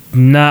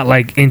 not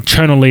like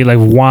internally, like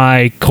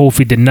why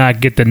Kofi did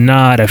not get the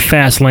nod at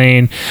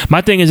Fastlane.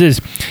 My thing is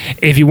this: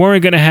 if you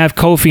weren't going to have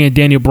Kofi and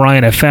Daniel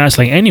Bryan at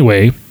Fastlane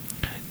anyway,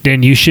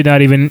 then you should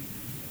not even,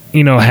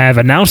 have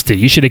announced it.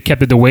 You should have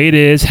kept it the way it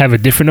is, have a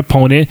different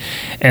opponent,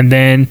 and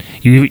then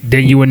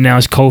you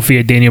announce Kofi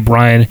and Daniel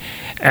Bryan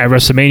at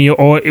WrestleMania,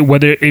 or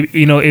whether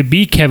it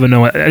be Kevin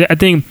Owens. I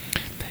think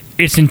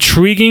it's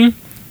intriguing,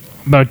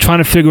 but I'm trying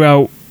to figure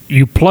out.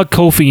 You plug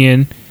Kofi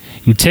in,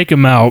 you take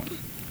him out.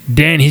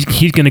 Then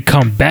he's going to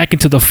come back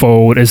into the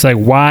fold. It's like,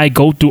 why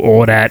go through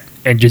all that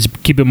and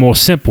just keep it more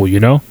simple,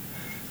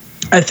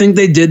 I think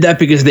they did that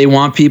because they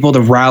want people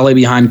to rally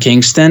behind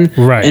Kingston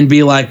and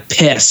be like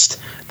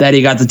pissed that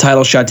he got the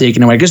title shot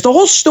taken away. Because the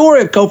whole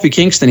story of Kofi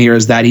Kingston here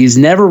is that he's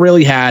never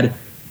really had,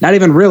 not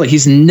even really,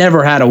 he's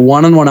never had a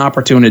one-on-one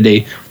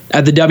opportunity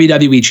at the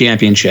WWE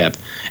Championship.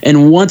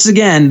 And once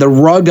again, the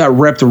rug got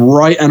ripped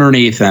right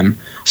underneath him.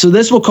 So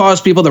this will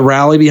cause people to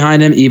rally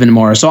behind him even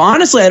more. So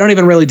honestly, I don't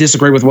even really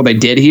disagree with what they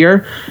did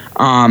here.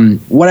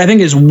 What I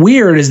think is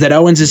weird is that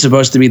Owens is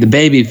supposed to be the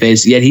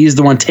babyface, yet he's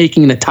the one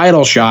taking the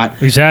title shot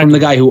from the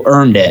guy who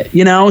earned it.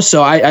 You know,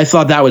 so I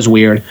thought that was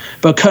weird.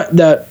 But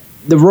the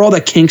role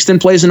that Kingston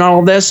plays in all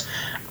of this,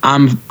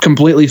 I'm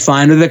completely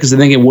fine with it because I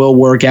think it will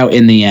work out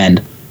in the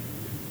end.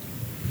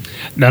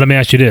 Now let me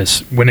ask you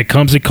this: when it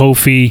comes to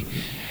Kofi,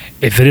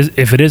 if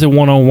it is a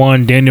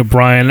one-on-one, Daniel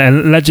Bryan,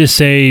 and let's just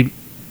say,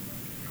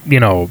 you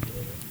know,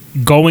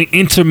 going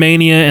into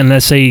Mania, and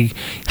let's say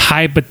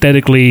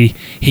hypothetically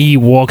he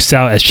walks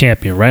out as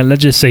champion, right?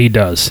 Let's just say he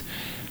does.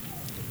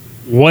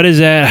 What is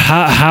that?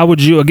 How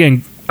would you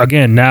again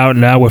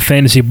now we're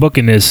fantasy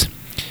booking this,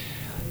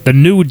 the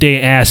New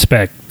Day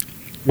aspect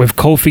with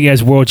Kofi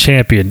as world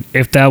champion,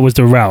 if that was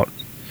the route?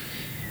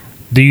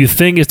 Do you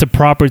think it's the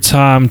proper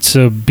time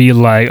to be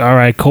like, all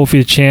right, Kofi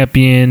is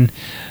champion,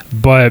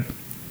 but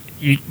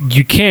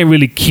you can't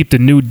really keep the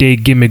New Day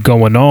gimmick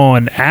going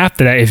on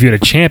after that if you're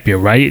the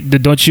champion, right?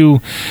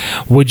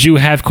 Would you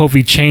have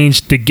Kofi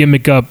change the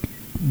gimmick up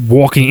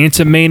walking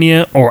into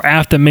Mania or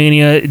after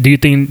Mania? Do you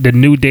think the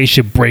New Day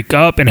should break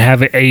up and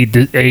have a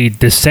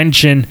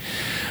dissension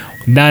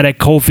now that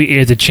Kofi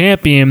is the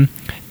champion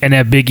and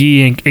that Big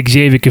E and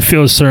Xavier can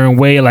feel a certain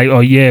way, like, oh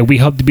yeah, we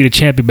hope to be the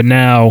champion, but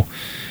now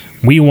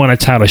we want a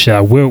title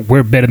shot.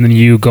 We're better than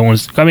you.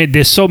 I mean,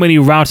 there's so many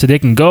routes that they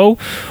can go,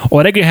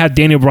 or they can have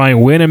Daniel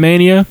Bryan win a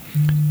Mania,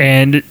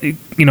 and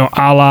you know,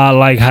 a la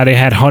like how they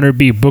had Hunter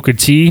beat Booker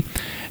T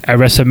at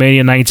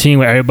WrestleMania 19,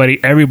 where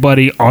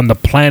everybody on the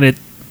planet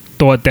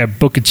thought that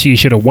Booker T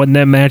should have won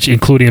that match,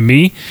 including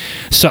me.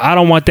 So I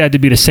don't want that to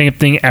be the same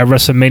thing at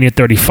WrestleMania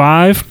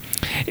 35.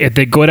 If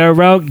they go that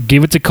route,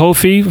 give it to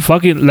Kofi.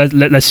 Fuck it,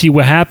 let's see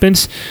what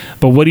happens.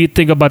 But what do you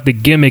think about the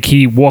gimmick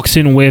he walks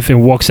in with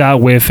and walks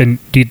out with? And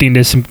do you think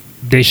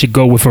they should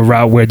go with a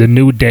route where the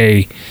New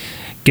Day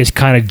gets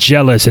kind of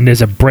jealous and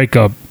there's a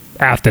breakup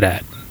after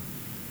that?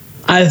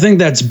 I think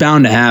that's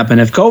bound to happen.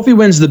 If Kofi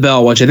wins the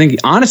belt, which I think,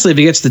 honestly, if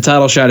he gets the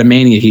title shot at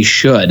Mania, he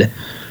should.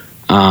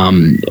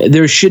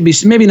 There should be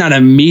maybe not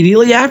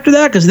immediately after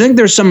that, because I think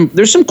there's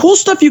some cool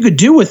stuff you could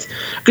do with,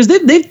 because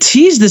they've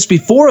teased this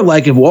before,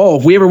 like if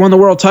we ever won the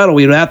world title,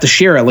 we would have to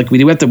share it, like we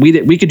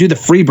could do the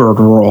Freebird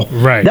rule.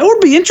 Right. That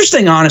would be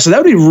interesting, honestly.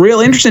 That would be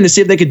real interesting to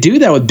see if they could do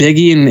that with Big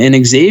E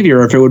and Xavier,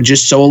 or if it would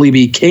just solely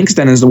be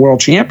Kingston as the world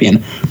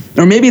champion,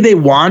 or maybe they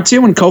want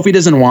to and Kofi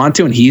doesn't want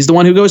to and he's the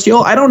one who goes heel.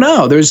 I don't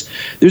know. There's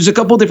a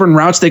couple different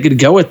routes they could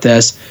go with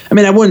this. I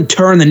mean, I wouldn't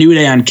turn the New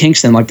Day on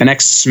Kingston like the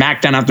next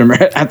SmackDown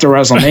after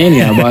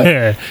WrestleMania.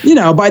 But, you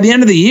know, by the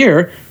end of the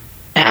year,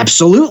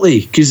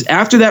 absolutely. Because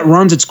after that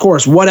runs its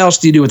course, what else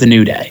do you do with the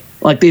New Day?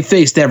 Like, they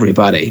faced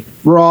everybody.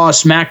 Raw,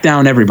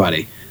 SmackDown,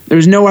 everybody.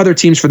 There's no other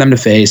teams for them to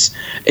face.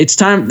 It's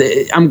time.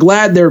 I'm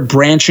glad they're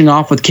branching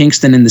off with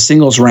Kingston in the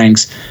singles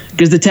ranks,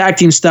 because the tag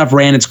team stuff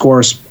ran its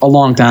course a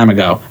long time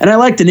ago. And I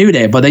like the New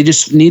Day, but they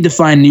just need to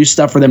find new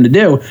stuff for them to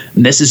do.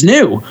 And this is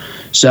new.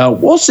 So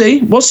we'll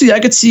see. I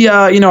could see,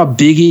 a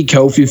Big E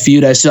Kofi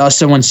feud. I saw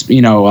someone,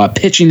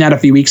 pitching that a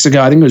few weeks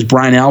ago. I think it was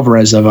Brian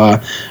Alvarez of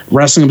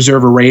Wrestling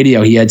Observer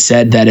Radio. He had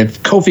said that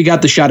if Kofi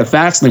got the shot at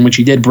Fastlane, which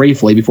he did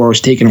briefly before it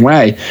was taken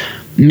away,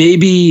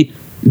 maybe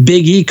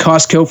Big E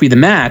cost Kofi the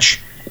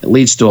match. It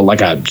leads to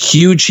a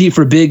huge heat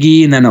for Big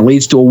E, and then it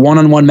leads to a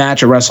one-on-one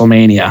match at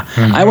WrestleMania.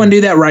 Mm-hmm. I wouldn't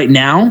do that right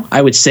now.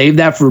 I would save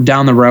that for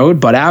down the road,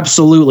 but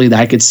absolutely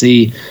I could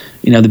see,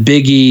 the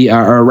Big E,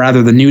 or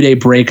rather the New Day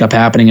breakup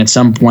happening at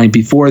some point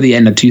before the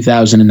end of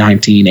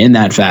 2019 in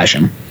that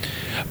fashion.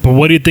 But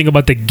what do you think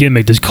about the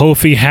gimmick? Does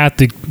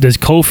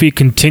Kofi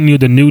continue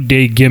the New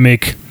Day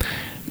gimmick?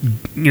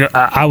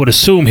 I would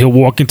assume he'll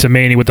walk into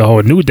Mania with the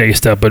whole New Day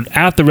stuff, but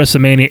after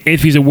WrestleMania,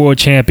 if he's a world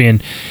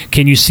champion,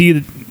 can you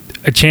see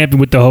a champion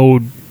with the whole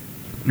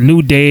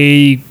New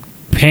Day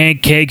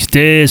pancakes,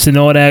 this and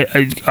all that?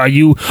 Do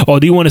you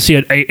want to see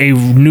a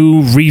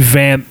new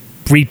revamped,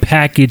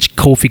 repackaged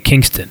Kofi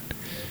Kingston?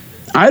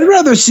 I'd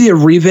rather see a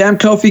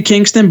revamped Kofi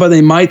Kingston, but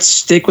they might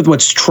stick with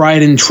what's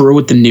tried and true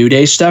with the New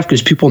Day stuff,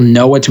 because people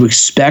know what to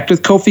expect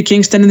with Kofi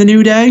Kingston in the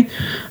New Day.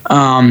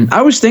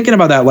 I was thinking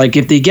about that. Like,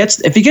 if he gets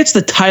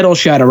the title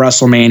shot at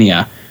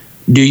WrestleMania,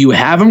 do you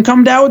have him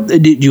come down?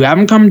 Do you have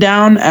him come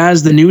down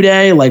as the New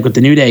Day, like with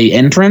the New Day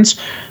entrance,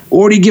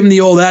 or do you give him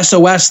the old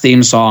SOS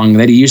theme song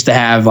that he used to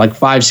have like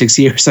 5-6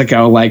 years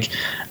ago? Like,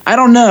 I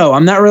don't know.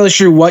 I'm not really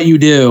sure what you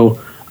do.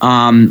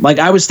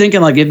 I was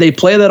thinking, like, if they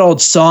play that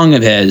old song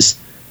of his,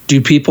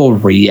 do people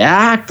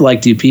react?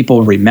 Like, do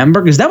people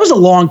remember? Because that was a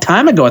long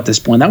time ago at this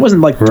point. That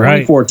wasn't like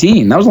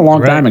 2014. That was a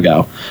long time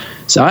ago.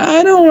 So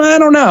I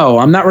don't know.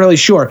 I'm not really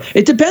sure.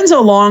 It depends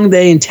how long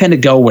they intend to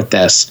go with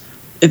this.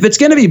 If it's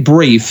going to be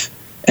brief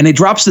and he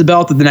drops the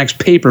belt at the next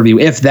pay-per-view,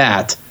 if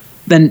that,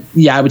 then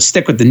yeah, I would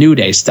stick with the New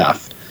Day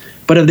stuff.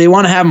 But if they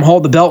want to have him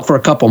hold the belt for a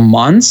couple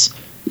months,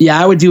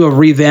 Yeah, I would do a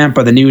revamp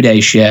of the New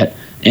Day shit.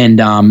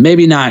 And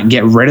maybe not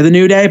get rid of the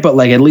New Day, but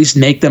like at least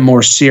make them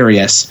more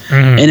serious.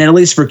 Mm-hmm. And at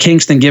least for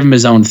Kingston, give him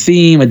his own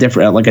theme, a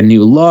different, like a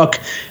new look,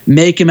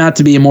 make him out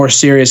to be a more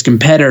serious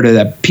competitor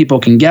that people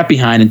can get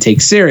behind and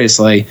take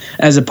seriously,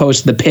 as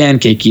opposed to the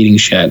pancake eating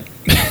shit.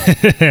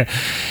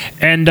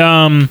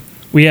 And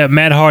we have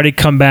Matt Hardy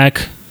come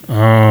back.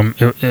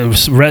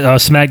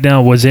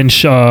 SmackDown was in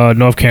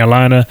North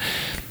Carolina.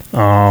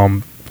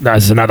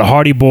 Now the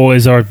Hardy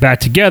Boys are back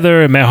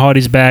together, and Matt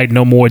Hardy's back.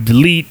 No more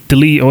delete,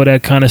 all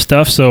that kind of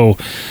stuff. So,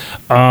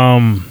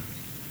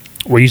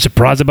 were you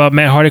surprised about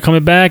Matt Hardy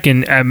coming back,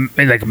 and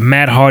like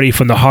Matt Hardy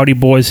from the Hardy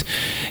Boys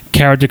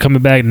character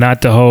coming back,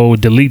 not the whole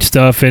delete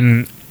stuff?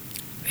 And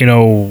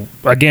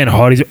again,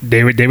 Hardy's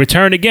they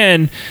return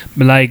again.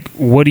 But like,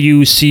 what do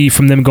you see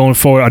from them going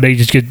forward? Are they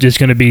just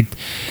going to be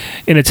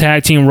in a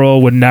tag team role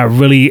with not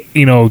really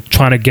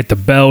trying to get the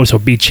belts or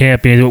be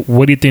champions?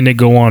 What do you think they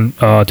go on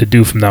to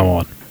do from now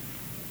on?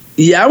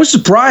 Yeah, I was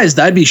surprised.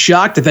 I'd be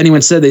shocked if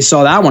anyone said they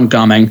saw that one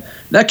coming.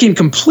 That came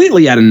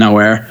completely out of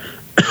nowhere.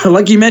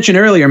 Like you mentioned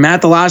earlier,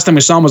 Matt, the last time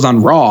we saw him was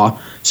on Raw.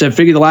 So I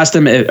figured the last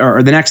time,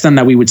 or the next time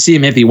that we would see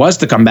him, if he was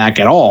to come back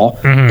at all,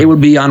 it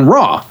would be on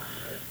Raw.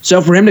 So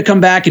for him to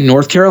come back in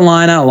North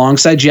Carolina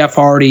alongside Jeff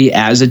Hardy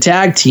as a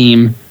tag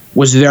team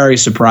was very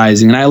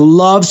surprising. And I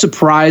love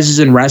surprises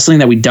in wrestling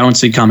that we don't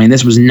see coming.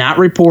 This was not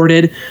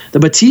reported. The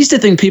Batista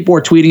thing people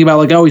were tweeting about,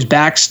 like, oh, he's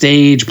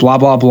backstage, blah,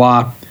 blah,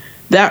 blah.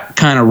 That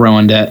kind of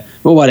ruined it,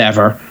 but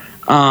whatever.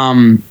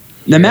 The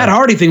Matt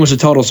Hardy thing was a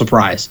total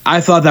surprise.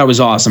 I thought that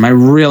was awesome.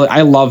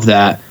 I love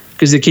that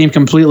because it came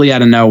completely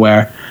out of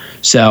nowhere.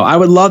 So I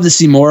would love to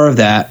see more of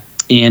that.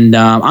 And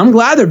I'm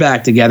glad they're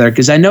back together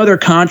because I know their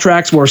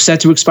contracts were set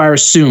to expire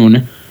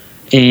soon.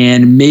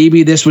 And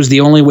maybe this was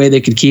the only way they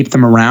could keep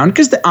them around.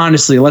 Because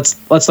honestly, let's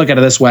look at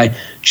it this way.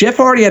 Jeff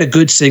Hardy had a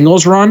good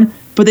singles run,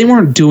 but they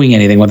weren't doing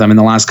anything with him in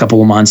the last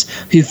couple of months.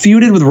 He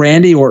feuded with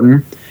Randy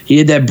Orton. He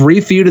had that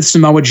brief feud with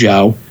Samoa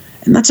Joe.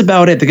 And that's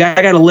about it. The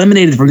guy got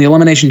eliminated from the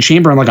Elimination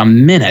Chamber in like a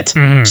minute.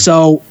 Mm-hmm.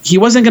 So he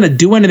wasn't going to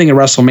do anything at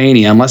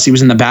WrestleMania unless he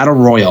was in the Battle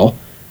Royal.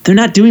 They're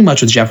not doing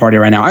much with Jeff Hardy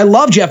right now. I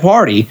love Jeff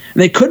Hardy,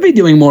 and they could be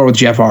doing more with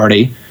Jeff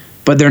Hardy,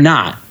 but they're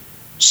not.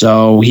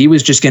 So he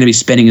was just going to be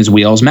spinning his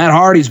wheels. Matt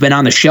Hardy's been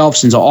on the shelf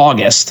since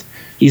August.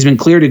 He's been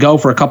cleared to go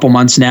for a couple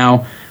months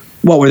now.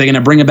 What, were they going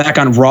to bring him back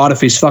on Raw to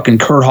face fucking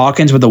Kurt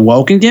Hawkins with the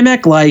Woken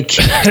gimmick? Like,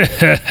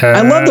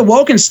 I love the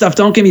Woken stuff,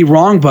 don't get me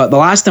wrong, but the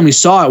last time we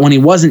saw it when he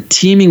wasn't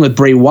teaming with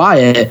Bray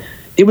Wyatt,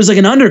 it was like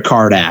an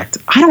undercard act.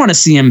 I don't want to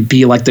see him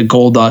be like the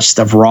Goldust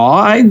of Raw.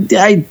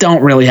 I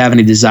don't really have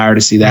any desire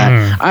to see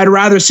that. I'd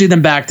rather see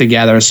them back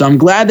together. So I'm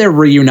glad they're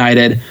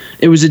reunited.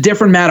 It was a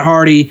different Matt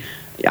Hardy.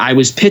 I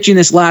was pitching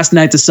this last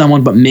night to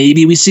someone, but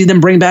maybe we see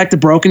them bring back the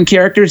Broken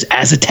characters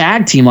as a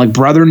tag team, like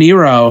Brother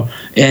Nero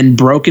and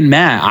Broken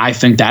Matt. I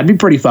think that'd be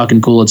pretty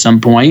fucking cool at some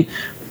point.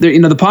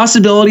 The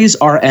possibilities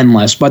are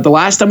endless. But the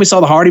last time we saw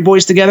the Hardy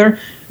Boys together,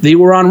 they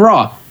were on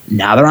Raw.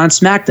 Now they're on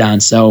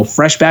SmackDown. So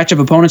fresh batch of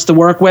opponents to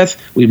work with.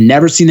 We've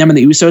never seen them in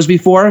the Usos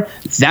before.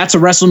 That's a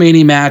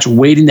WrestleMania match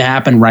waiting to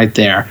happen right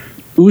there.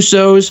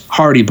 Usos,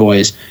 Hardy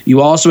Boys.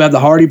 You also have the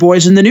Hardy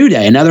Boys in the New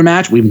Day, another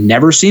match we've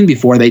never seen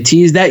before. They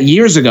teased that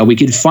years ago. We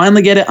could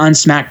finally get it on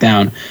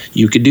SmackDown.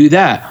 You could do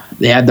that.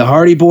 They had the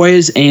Hardy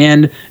Boys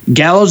and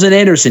Gallows and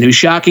Anderson, who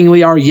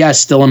shockingly are, yes,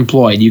 still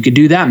employed. You could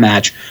do that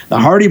match. The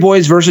Hardy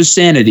Boys versus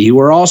Sanity, who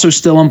are also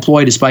still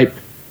employed despite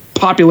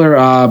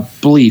popular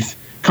belief,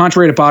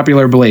 contrary to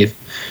popular belief.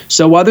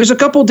 So there's a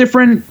couple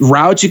different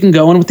routes you can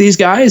go in with these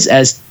guys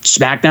as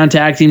SmackDown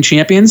Tag Team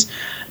Champions.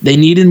 They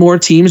needed more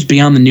teams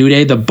beyond the New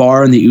Day, the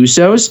Bar, and the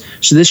Usos.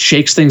 So this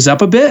shakes things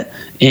up a bit.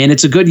 And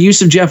it's a good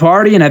use of Jeff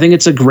Hardy, and I think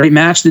it's a great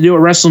match to do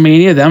at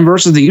WrestleMania, them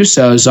versus the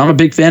Usos. So I'm a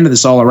big fan of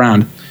this all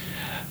around.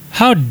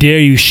 How dare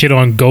you shit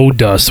on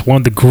Goldust, one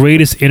of the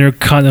greatest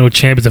Intercontinental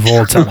Champions of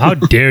all time? How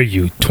dare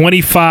you?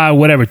 25,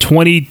 whatever,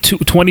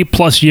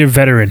 20-plus year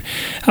veteran.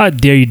 How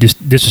dare you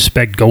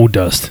disrespect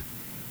Goldust?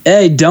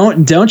 Hey,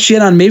 don't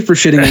shit on me for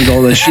shitting on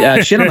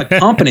Goldust. Shit on the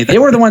company. They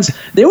were the ones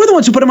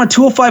who put him on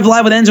 205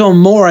 Live with Enzo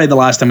Amore the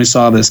last time we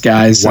saw this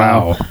guy. So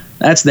wow,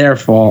 that's their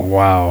fault.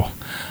 Wow.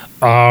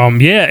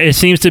 Yeah, it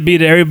seems to be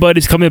that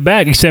everybody's coming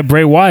back except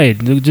Bray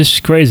Wyatt.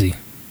 Just crazy.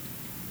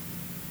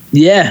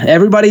 Yeah,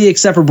 everybody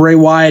except for Bray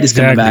Wyatt is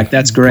coming back.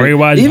 That's great. Bray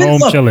Wyatt's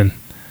home chilling.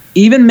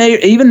 Even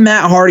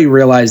Matt Hardy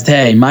realized,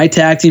 hey, my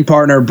tag team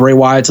partner Bray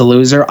Wyatt's a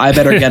loser. I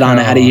better get on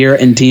out of here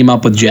and team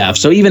up with Jeff.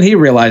 So even he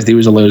realized he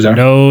was a loser.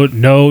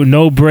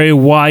 No Bray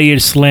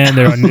Wyatt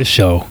slander on this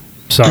show.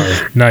 Sorry,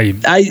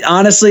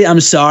 I'm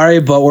sorry,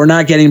 but we're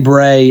not getting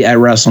Bray at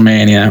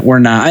WrestleMania. We're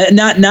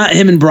not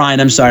him and Bryan.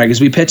 I'm sorry, because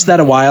we pitched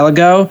that a while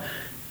ago.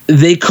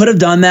 They could have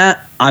done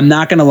that. I'm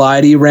not going to lie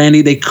to you,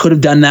 Randy. They could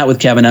have done that with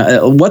Kevin.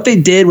 What they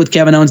did with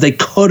Kevin Owens, they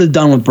could have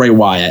done with Bray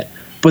Wyatt,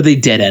 but they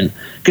didn't.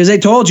 Because they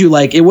told you,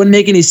 like, it wouldn't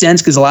make any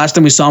sense because the last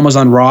time we saw him was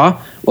on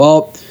Raw.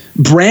 Well,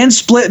 brand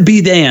split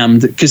be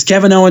damned, because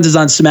Kevin Owens is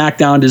on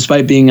SmackDown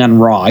despite being on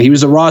Raw. He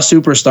was a Raw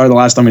superstar the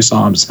last time we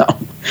saw him, so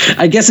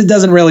I guess it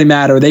doesn't really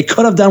matter. They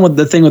could have done with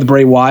the thing with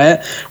Bray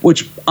Wyatt,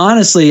 which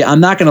honestly, I'm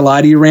not going to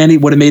lie to you, Randy,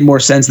 would have made more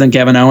sense than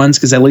Kevin Owens,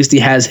 because at least he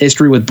has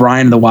history with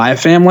Bryan and the Wyatt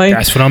family.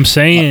 That's what I'm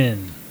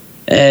saying.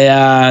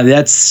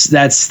 That's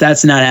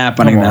not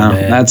happening now.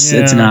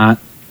 It's not.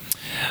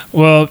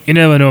 Well, you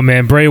never know,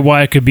 man. Bray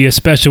Wyatt could be a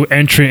special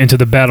entrant into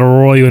the Battle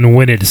Royal and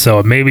win it.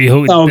 So maybe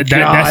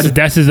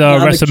that's his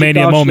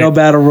WrestleMania moment.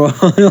 Battle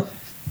Royal.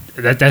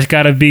 That's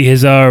got to be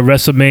his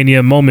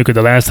WrestleMania moment, because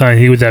the last time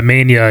he was at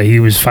Mania,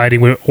 he was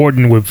fighting with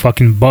Orton with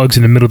fucking bugs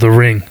in the middle of the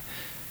ring.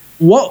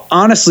 Well,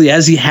 honestly,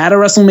 has he had a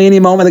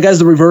WrestleMania moment? The guy's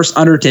the reverse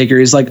Undertaker.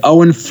 He's like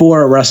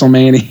 0-4 at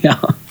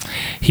WrestleMania.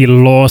 He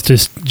lost to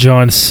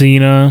John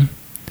Cena.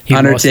 He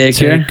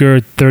Undertaker. Lost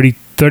to Taker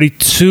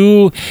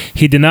 32.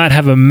 He did not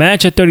have a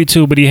match at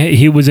 32, but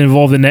he was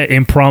involved in that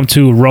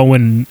impromptu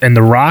Rowan and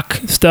The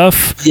Rock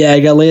stuff. Yeah, he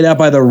got laid out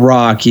by The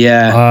Rock,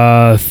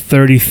 yeah.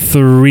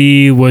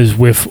 33 was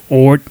with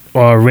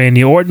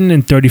Randy Orton,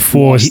 and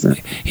 34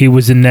 he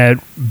was in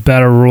that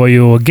Battle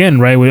Royal again,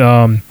 right,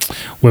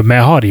 with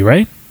Matt Hardy,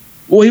 right?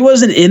 Well, he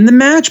wasn't in the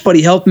match, but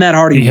he helped Matt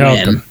Hardy win.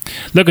 Helped him.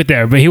 Look at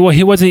that, but he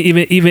wasn't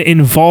even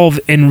involved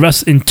in 2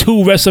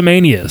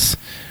 WrestleManias.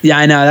 Yeah,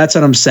 I know. That's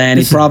what I'm saying.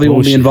 He probably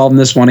won't be involved in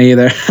this one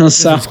either.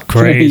 So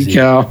crazy. There you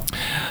go.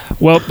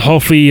 Well,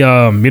 hopefully, you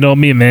know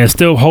me, man.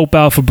 Still hope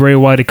out for Bray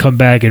Wyatt to come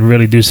back and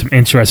really do some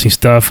interesting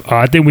stuff.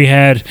 I think we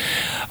had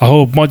a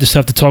whole bunch of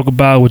stuff to talk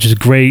about, which is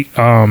great.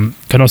 I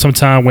know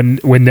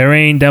sometimes when there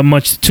ain't that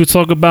much to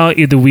talk about,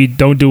 either we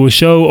don't do a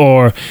show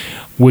or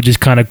we're just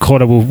kind of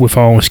caught up with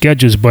our own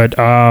schedules. But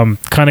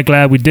kind of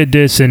glad we did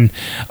this. And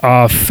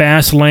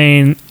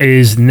Fastlane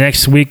is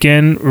next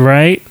weekend,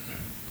 right?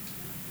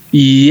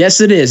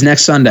 Yes, it is.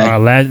 Next Sunday.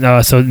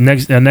 So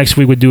next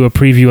week we'll do a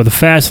preview of the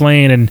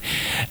Fastlane and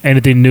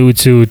anything new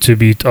to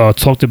be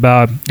talked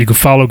about. You can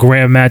follow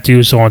Graham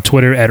Matthews on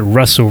Twitter at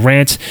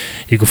WrestleRant.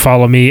 You can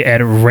follow me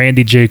at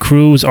Randy J.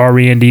 Cruz,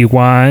 RENDY,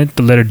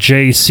 the letter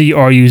J,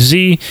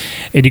 CRUZ.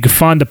 And you can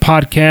find the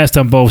podcast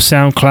on both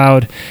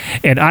SoundCloud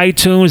and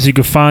iTunes. You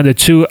can find the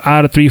 2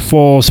 out of 3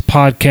 Falls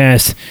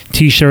podcast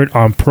t-shirt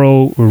on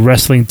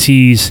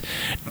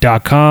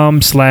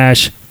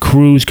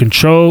ProWrestlingTees.com/Cruise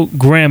Control.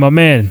 Graham, my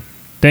man,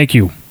 thank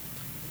you.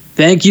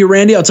 Thank you,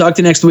 Randy. I'll talk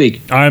to you next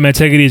week. All right, man.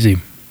 Take it easy.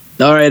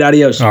 All right.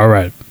 Adios. All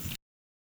right.